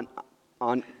you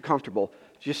uncomfortable,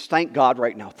 just thank God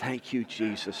right now. Thank you,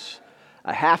 Jesus.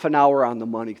 A half an hour on the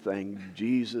money thing.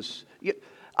 Jesus.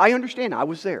 I understand. I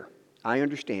was there. I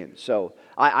understand. So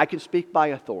I can speak by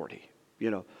authority.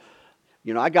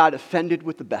 I got offended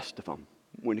with the best of them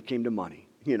when it came to money.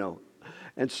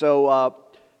 And so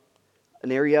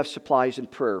an area of supplies and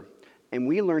prayer. And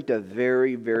we learned a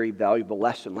very, very valuable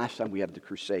lesson last time we had the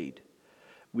crusade.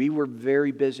 We were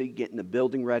very busy getting the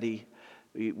building ready.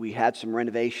 We had some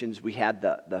renovations. We had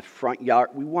the front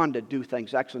yard. We wanted to do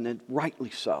things excellent, and rightly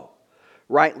so.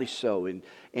 Rightly so.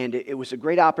 And it was a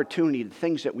great opportunity. The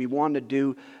things that we wanted to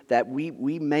do, that we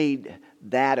made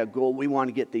that a goal. We want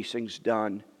to get these things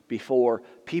done before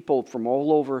people from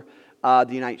all over the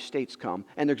United States come.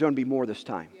 And there's going to be more this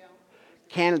time. Yeah.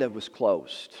 Canada was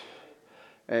closed.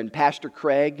 And Pastor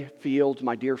Craig Fields,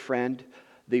 my dear friend,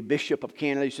 the Bishop of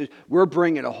Canada, he says, we're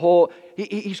bringing a whole...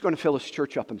 He's going to fill his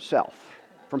church up himself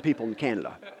from people in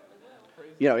Canada.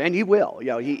 And he will.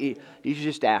 He's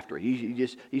just after it.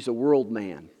 He's a world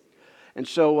man. And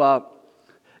so,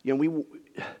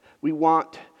 we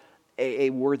want a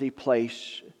worthy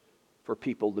place for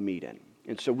people to meet in.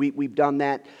 And so we've done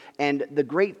that. And the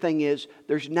great thing is,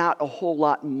 there's not a whole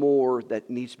lot more that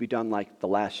needs to be done like the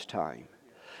last time.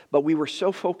 But we were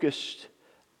so focused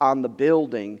on the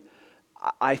building,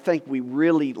 I think we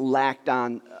really lacked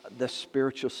on the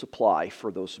spiritual supply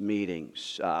for those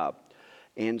meetings.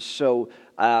 And so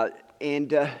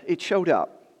it showed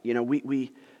up.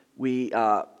 We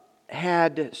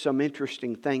had some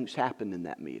interesting things happen in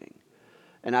that meeting.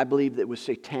 And I believe that it was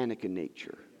satanic in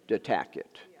nature to attack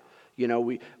it.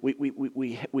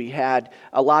 We had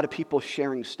a lot of people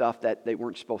sharing stuff that they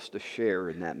weren't supposed to share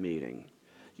in that meeting.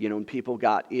 And people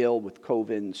got ill with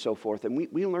COVID and so forth. And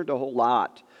we learned a whole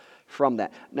lot from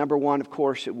that. Number one, of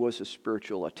course, it was a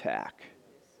spiritual attack.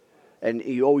 And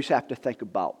you always have to think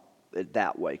about it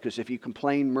that way. Because if you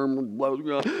complain, murmur, blah,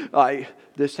 blah,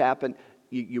 this happened,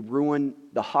 you ruin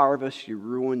the harvest, you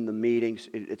ruin the meetings.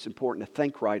 It's important to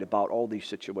think right about all these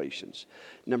situations.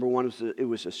 Number one, it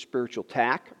was a spiritual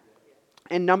attack.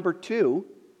 And number two,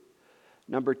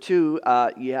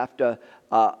 you have to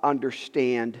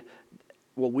understand...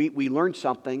 Well, we learned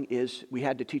something is we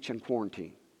had to teach on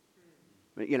quarantine.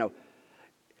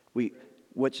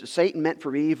 What Satan meant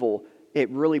for evil, it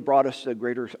really brought us a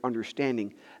greater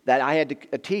understanding that I had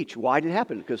to teach. Why did it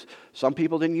happen? Because some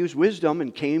people didn't use wisdom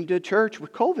and came to church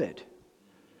with COVID.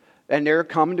 And they're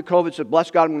coming to COVID and said,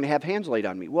 bless God, I'm going to have hands laid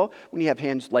on me. Well, when you have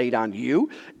hands laid on you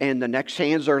and the next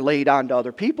hands are laid on to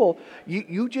other people,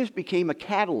 you just became a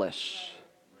catalyst.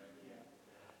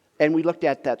 And we looked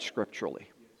at that scripturally.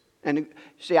 And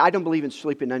see, I don't believe in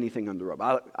sweeping anything under the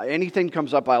rug. Anything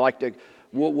comes up, I like to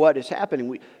What is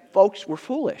happening? Folks, we're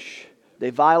foolish. They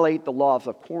violate the laws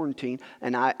of quarantine,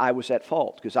 and I was at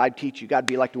fault because I teach you got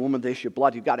to be like the woman with the issue of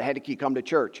blood. You've got a headache, you come to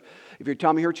church. If your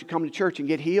tummy hurts, you come to church and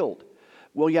get healed.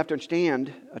 Well, you have to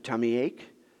understand a tummy ache,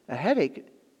 a headache,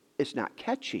 it's not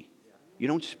catchy. You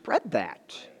don't spread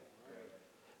that.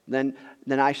 Then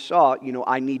I saw,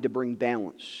 I need to bring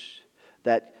balance.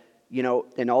 That,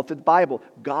 and all through the Bible,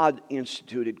 God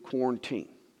instituted quarantine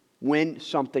when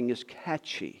something is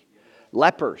catchy.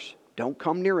 Lepers, don't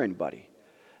come near anybody.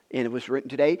 And it was written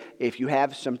today, if you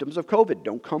have symptoms of COVID,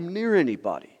 don't come near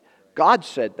anybody. God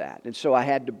said that. And so I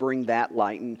had to bring that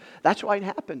light. And that's why it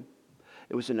happened.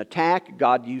 It was an attack.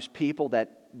 God used people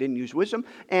that didn't use wisdom.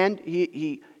 And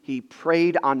he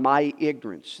preyed on my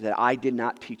ignorance that I did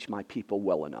not teach my people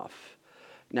well enough.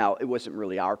 Now, it wasn't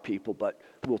really our people, but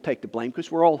we'll take the blame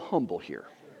because we're all humble here.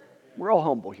 We're all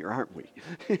humble here, aren't we?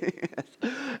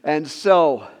 And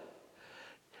so,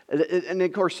 and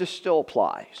of course, this still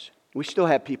applies. We still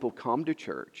have people come to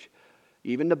church,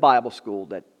 even to Bible school,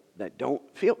 that don't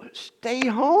feel, stay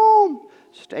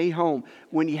home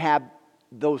when you have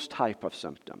those type of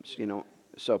symptoms,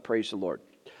 So praise the Lord.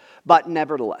 But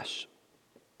nevertheless,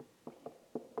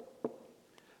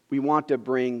 we want to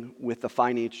bring with the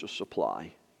financial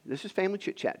supply, this is Family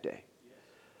Chit Chat Day,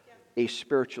 a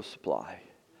spiritual supply.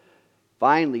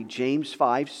 Finally, James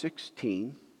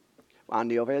 5:16 on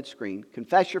the overhead screen.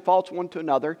 Confess your faults one to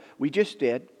another. We just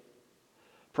did.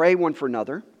 Pray one for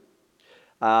another,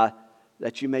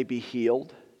 that you may be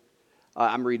healed.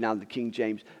 I'm reading out of the King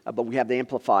James, but we have the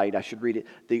Amplified. I should read it.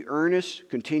 The earnest,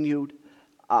 continued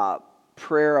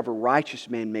prayer of a righteous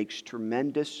man makes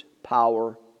tremendous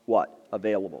power, what?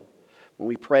 Available. When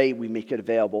we pray, we make it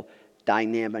available,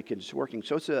 dynamic, and it's working.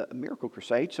 So it's a miracle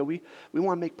crusade, so we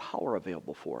want to make power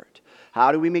available for it.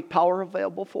 How do we make power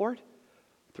available for it?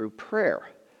 Through prayer.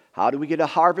 How do we get a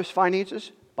harvest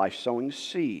finances? By sowing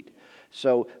seed.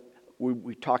 So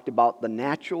we talked about the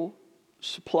natural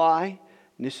supply,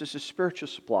 and this is a spiritual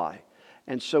supply.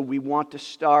 And so we want to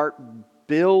start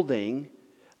building,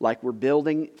 like we're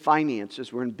building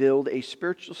finances, we're going to build a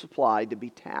spiritual supply to be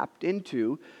tapped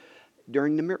into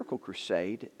during the Miracle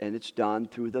Crusade, and it's done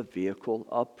through the vehicle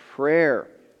of prayer.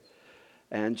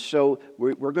 And so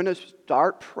we're going to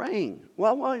start praying.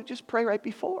 Well, just pray right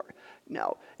before.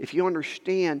 No, if you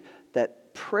understand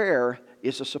that prayer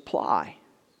is a supply,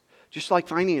 just like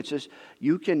finances,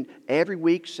 you can every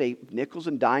week save nickels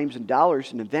and dimes and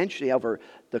dollars, and eventually over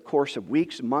the course of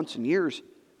weeks and months and years,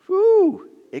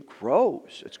 it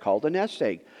grows. It's called a nest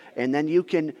egg. And then you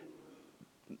can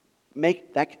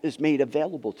make, that is made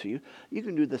available to you. You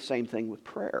can do the same thing with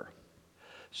prayer.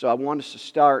 So I want us to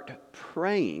start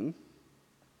praying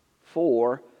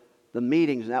for the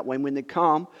meetings. And that way when they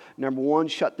come, number one,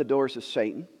 shut the doors of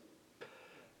Satan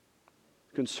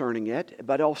concerning it,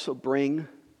 but also bring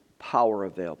power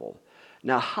available.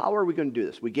 Now, how are we going to do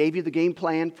this? We gave you the game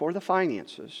plan for the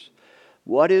finances.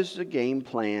 What is the game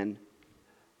plan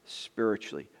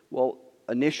spiritually? Well,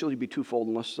 initially be twofold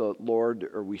unless the Lord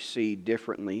or we see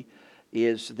differently,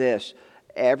 is this.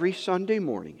 Every Sunday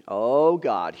morning, oh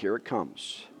God, here it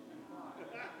comes.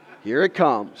 Here it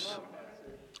comes.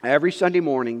 Every Sunday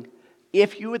morning,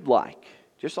 if you would like,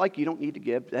 just like you don't need to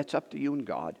give, that's up to you and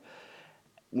God.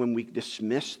 When we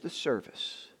dismiss the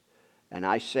service, and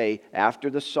I say, after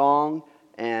the song,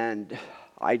 and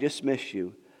I dismiss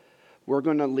you, we're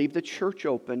going to leave the church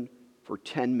open for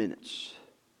 10 minutes.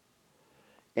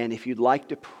 And if you'd like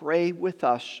to pray with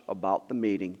us about the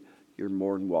meeting, you're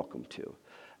more than welcome to.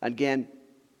 Again,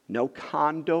 no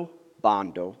condo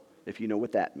bondo, if you know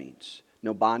what that means.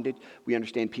 No bondage. We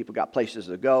understand people got places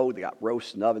to go, they got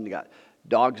roasts in the oven, they got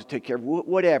dogs to take care of,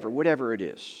 whatever it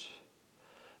is.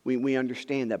 We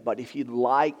understand that. But if you'd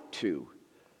like to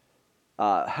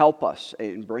help us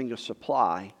and bring a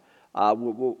supply,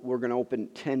 we're going to open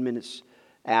 10 minutes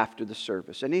after the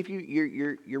service. And if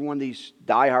you're one of these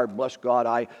diehard, bless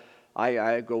God,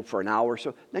 I go for an hour or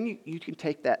so, then you can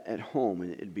take that at home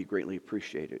and it'd be greatly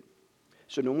appreciated.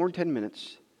 So no more than 10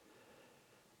 minutes.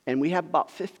 And we have about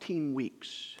 15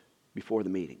 weeks before the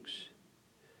meetings.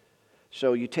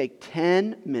 So you take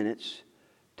 10 minutes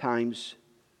times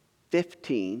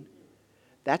 15,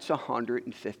 that's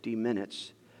 150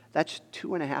 minutes. That's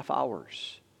 2.5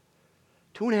 hours.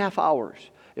 2.5 hours.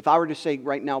 If I were to say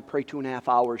right now, pray 2.5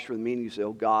 hours for the meeting, you say,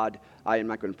 oh God, I am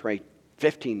not going to pray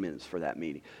 15 minutes for that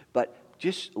meeting. But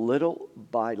just little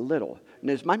by little. And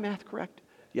is my math correct?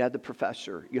 Yeah, the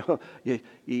professor.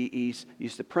 He's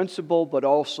the principal, but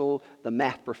also the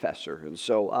math professor. And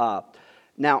so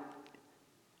now,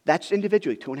 that's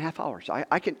individually 2.5 hours.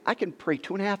 I can pray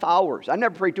 2.5 hours. I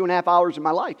never prayed 2.5 hours in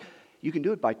my life. You can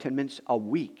do it by 10 minutes a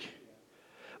week.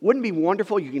 Wouldn't it be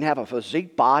wonderful? You can have a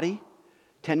physique body,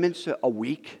 10 minutes a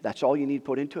week. That's all you need to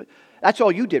put into it. That's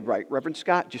all you did, right, Reverend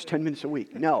Scott? Just 10 minutes a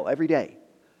week. No, every day.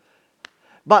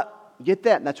 But get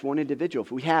that, that's one individual.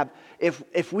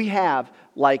 If we have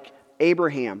like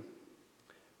Abraham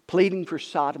pleading for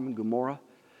Sodom and Gomorrah,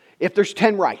 if there's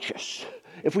 10 righteous,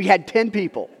 if we had 10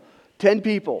 people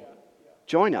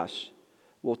join us,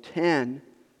 well, 10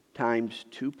 times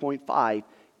 2.5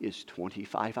 is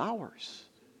 25 hours.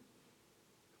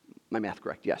 My math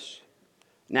correct? Yes.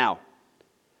 Now,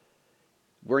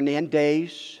 we're in the end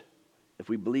days. If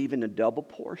we believe in a double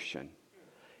portion,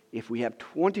 if we have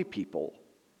 20 people,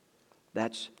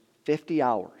 that's 50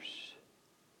 hours.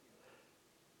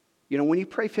 You know, when you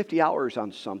pray 50 hours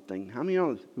on something, how many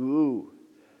know,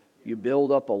 you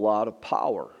build up a lot of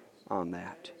power on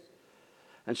that.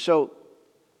 And so,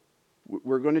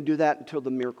 we're going to do that until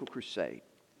the Miracle Crusade.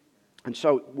 And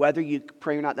so, whether you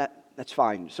pray or not, that's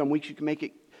fine. Some weeks you can make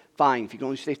it fine. If you can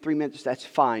only stay 3 minutes, that's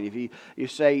fine. If you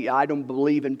say, I don't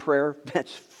believe in prayer,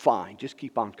 that's fine. Just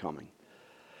keep on coming.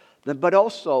 But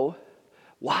also,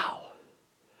 wow.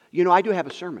 You know, I do have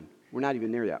a sermon. We're not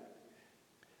even there yet.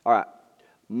 All right.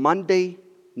 Monday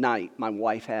night, my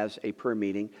wife has a prayer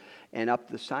meeting. And up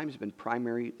to this time has been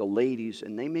primary the ladies.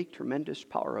 And they make tremendous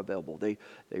power available. They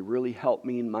really help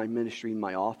me in my ministry, in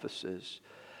my offices.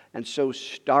 And so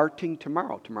starting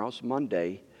tomorrow's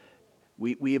Monday,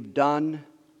 we have done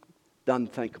the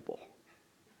unthinkable.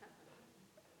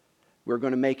 We're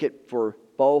going to make it for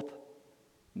both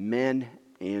men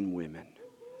and women.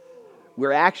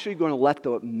 We're actually going to let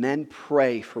the men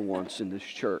pray for once in this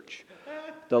church.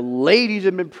 The ladies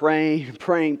have been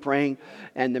praying,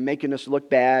 and they're making us look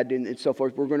bad and so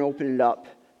forth. We're going to open it up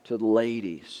to the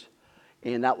ladies.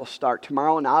 And that will start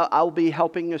tomorrow. And I'll be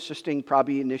helping, assisting.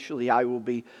 Probably initially I will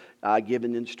be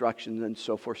giving instructions and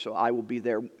so forth. So I will be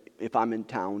there if I'm in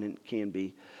town and can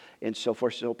be. And so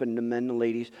forth. So open to men and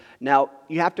ladies. Now,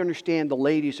 you have to understand the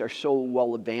ladies are so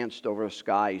well advanced over us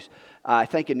guys. I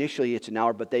think initially it's an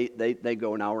hour, but they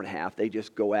go an hour and a half. They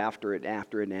just go after it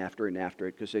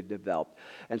because they've developed.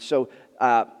 And so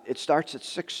it starts at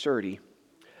 6:30.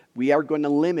 We are going to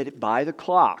limit it by the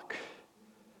clock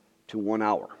to 1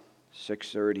 hour.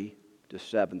 6:30 to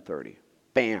 7:30.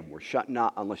 Bam, we're shutting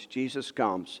out unless Jesus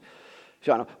comes.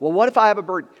 Well, what if I have a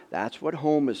burden? That's what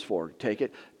home is for. Take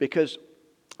it. Because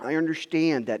I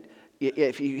understand that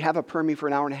if you have a prayer meeting for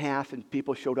an hour and a half and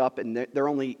people showed up and they're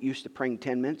only used to praying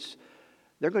 10 minutes,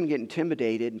 they're going to get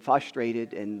intimidated and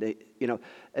frustrated, and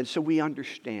and so we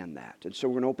understand that. And so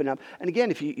we're going to open up. And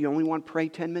again, if you only want to pray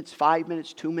 10 minutes, 5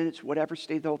 minutes, 2 minutes, whatever,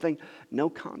 stay the whole thing, no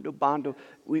condo bondo.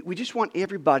 We just want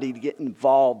everybody to get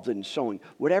involved in sowing.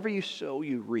 Whatever you sow,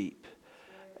 you reap.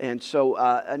 And so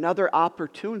another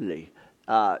opportunity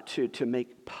to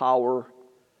make power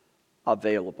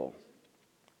available.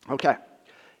 Okay,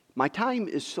 my time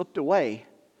is slipped away,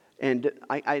 and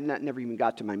I never even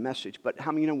got to my message, but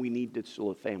how many know we need this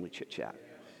little family chit-chat?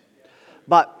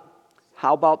 But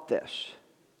how about this?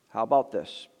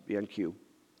 Be on cue.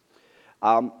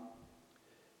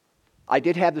 I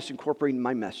did have this incorporated in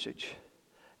my message,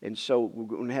 and so we're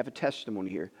going to have a testimony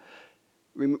here.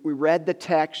 We read the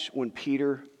text when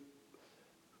Peter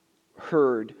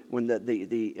heard, when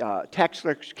the tax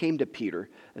collectors came to Peter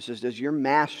and says, does your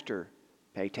master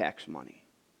pay tax money?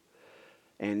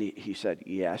 And he said,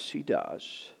 yes, he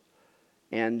does.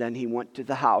 And then he went to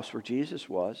the house where Jesus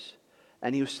was,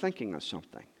 and he was thinking of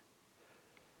something.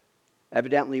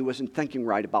 Evidently, he wasn't thinking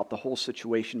right about the whole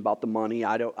situation, about the money.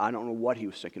 I don't know what he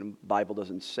was thinking. The Bible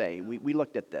doesn't say. We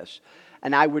looked at this.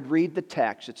 And I would read the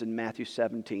text. It's in Matthew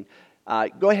 17.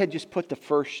 Go ahead, just put the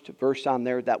first verse on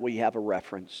there. That way you have a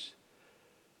reference.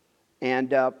 And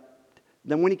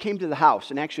then when he came to the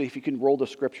house, and actually if you can roll the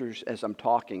scriptures as I'm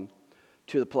talking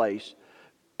to the place.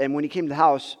 And when he came to the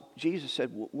house, Jesus said,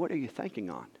 what are you thinking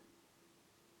on?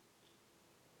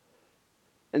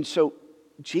 And so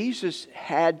Jesus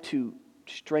had to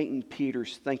straighten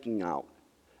Peter's thinking out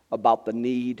about the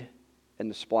need and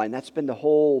the supply. And that's been the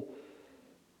whole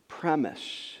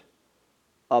premise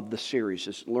of the series,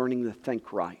 is learning to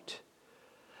think right.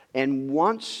 And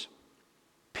once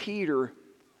Peter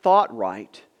thought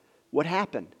right, what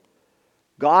happened?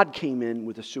 God came in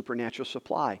with a supernatural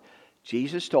supply.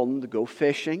 Jesus told him to go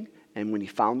fishing, and when he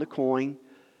found the coin,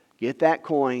 get that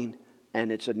coin,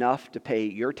 and it's enough to pay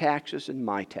your taxes and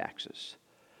my taxes.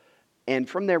 And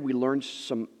from there we learned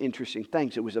some interesting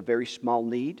things. It was a very small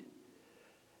need,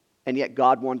 and yet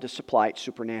God wanted to supply it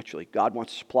supernaturally. God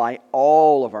wants to supply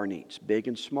all of our needs, big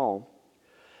and small.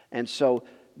 And so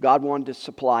God wanted to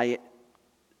supply it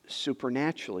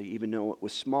supernaturally, even though it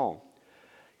was small.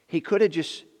 He could have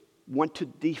just went to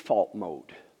default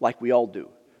mode, like we all do.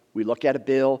 We look at a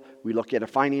bill, we look at our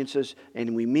finances,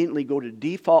 and we immediately go to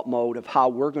default mode of how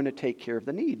we're going to take care of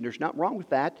the need. And there's nothing wrong with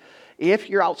that if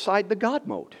you're outside the God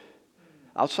mode,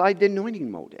 outside the anointing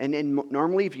mode. And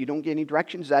normally, if you don't get any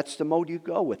directions, that's the mode you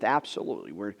go with.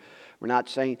 Absolutely. We're not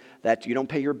saying that you don't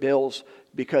pay your bills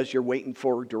because you're waiting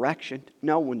for direction.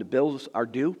 No, when the bills are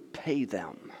due, pay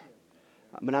them.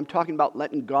 But I'm talking about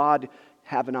letting God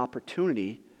have an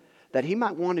opportunity that He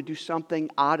might want to do something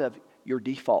out of your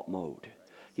default mode.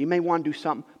 He may want to do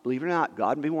something, believe it or not,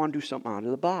 God may want to do something out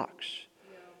of the box.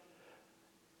 Yeah.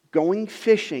 Going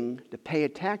fishing to pay a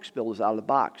tax bill is out of the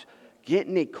box.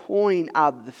 Getting a coin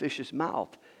out of the fish's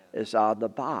mouth is out of the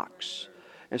box.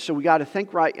 And so we got to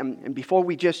think right, and before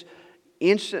we just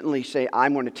instantly say,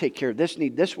 I'm going to take care of this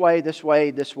need this way, this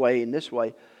way, this way, and this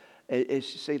way,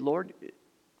 is to say, Lord,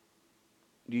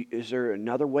 is there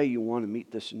another way you want to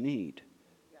meet this need?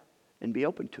 And be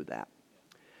open to that.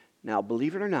 Now,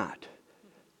 believe it or not,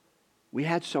 we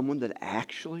had someone that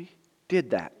actually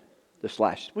did that this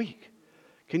last week.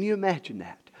 Can you imagine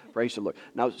that? Praise the Lord.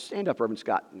 Now, stand up, Reverend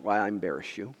Scott, while I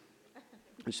embarrass you.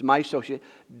 This is my associate.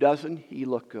 Doesn't he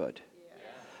look good? Yeah.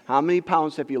 How many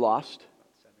pounds have you lost?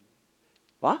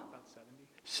 About 70. What? About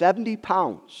 70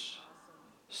 pounds.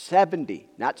 70,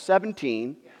 not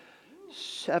 17.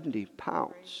 70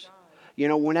 pounds. You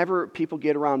know, whenever people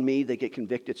get around me, they get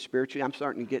convicted spiritually. I'm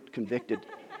starting to get convicted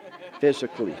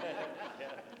physically.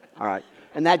 All right.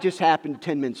 And that just happened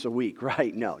 10 minutes a week,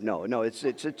 right? No.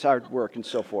 It's hard work and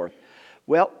so forth.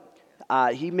 Well,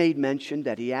 he made mention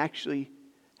that he actually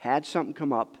had something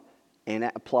come up and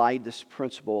applied this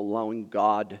principle, allowing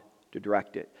God to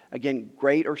direct it. Again,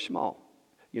 great or small.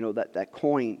 You know, that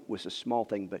coin was a small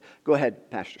thing. But go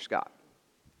ahead, Pastor Scott.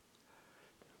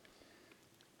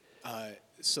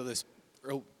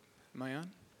 Am I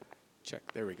on? Check,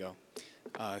 there we go.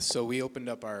 So we opened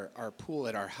up our pool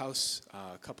at our house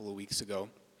a couple of weeks ago.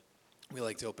 We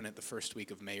like to open it the first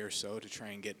week of May or so to try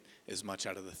and get as much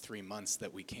out of the 3 months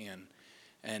that we can.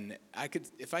 And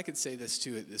if I could say this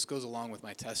too, this goes along with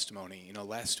my testimony. You know,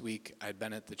 last week I'd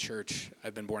been at the church.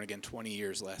 I've been born again 20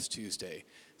 years last Tuesday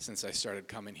since I started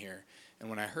coming here. And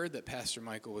when I heard that Pastor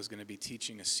Michael was going to be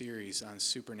teaching a series on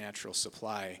supernatural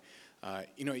supply,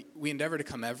 we endeavor to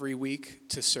come every week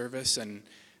to service, and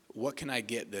what can I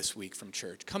get this week from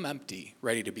church? Come empty,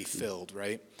 ready to be filled,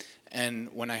 right?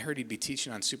 And when I heard he'd be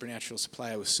teaching on supernatural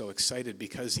supply, I was so excited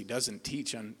because he doesn't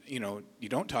teach on, you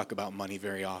don't talk about money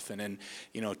very often. And,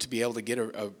 to be able to get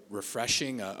a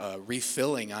refreshing, a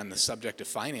refilling on the subject of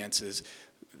finances,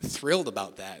 thrilled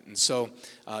about that. And so,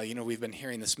 we've been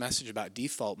hearing this message about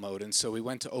default mode. And so we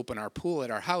went to open our pool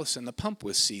at our house, and the pump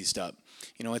was seized up.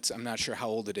 I'm not sure how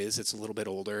old it is. It's a little bit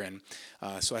older. And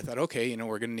so I thought, okay,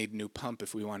 we're going to need a new pump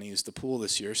if we want to use the pool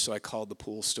this year. So I called the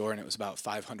pool store, and it was about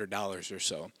 $500 or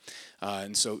so.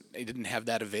 And so they didn't have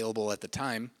that available at the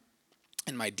time.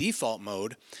 And my default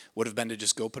mode would have been to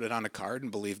just go put it on a card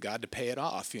and believe God to pay it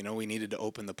off. We needed to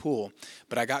open the pool.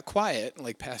 But I got quiet,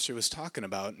 like Pastor was talking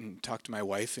about, and talked to my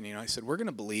wife, and I said, we're going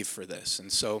to believe for this.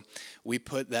 And so we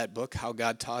put that book, How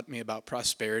God Taught Me About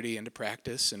Prosperity, into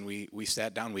practice, and we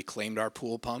sat down, we claimed our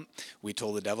pool pump. We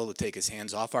told the devil to take his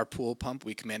hands off our pool pump.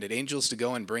 We commanded angels to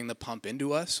go and bring the pump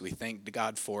into us. We thanked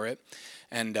God for it.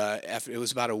 And after it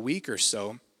was about a week or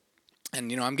so,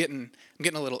 and I'm getting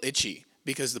a little itchy,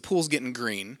 because the pool's getting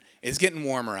green, it's getting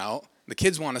warmer out, the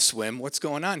kids want to swim, what's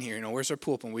going on here? Where's our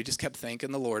pool pump? We just kept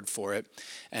thanking the Lord for it.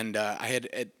 And I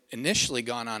had initially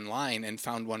gone online and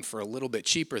found one for a little bit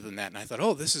cheaper than that. And I thought,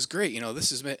 oh, this is great,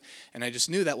 this is it. And I just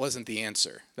knew that wasn't the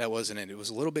answer. That wasn't it. It was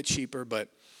a little bit cheaper, but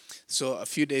so a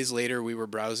few days later we were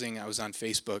browsing, I was on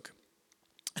Facebook,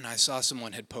 and I saw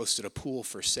someone had posted a pool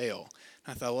for sale.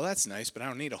 And I thought, well, that's nice, but I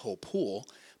don't need a whole pool.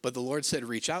 But the Lord said,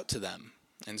 reach out to them.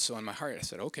 And so in my heart, I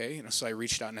said, okay. So I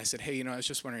reached out and I said, hey, I was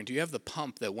just wondering, do you have the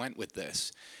pump that went with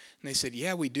this? And they said,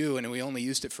 yeah, we do. And we only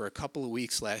used it for a couple of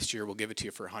weeks last year. We'll give it to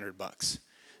you for $100.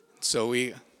 So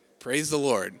we praise the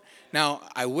Lord. Now,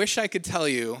 I wish I could tell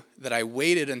you that I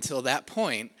waited until that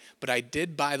point, but I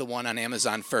did buy the one on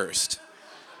Amazon first.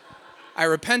 I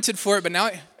repented for it, but now,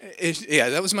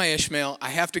 that was my Ishmael. I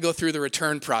have to go through the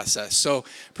return process. So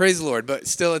praise the Lord. But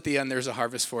still at the end, there's a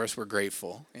harvest for us. We're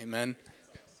grateful. Amen.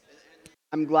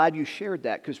 I'm glad you shared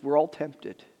that, because we're all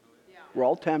tempted. Yeah. We're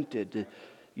all tempted.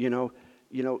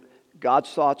 God's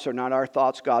thoughts are not our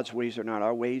thoughts. God's ways are not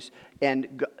our ways.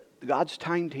 And God's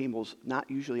timetable's not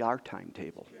usually our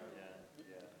timetable.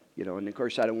 Yeah. And of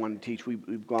course, I don't want to teach.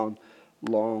 We've gone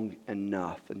long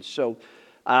enough. And so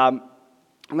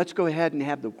let's go ahead and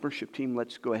have the worship team.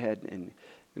 Let's go ahead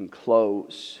and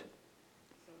close.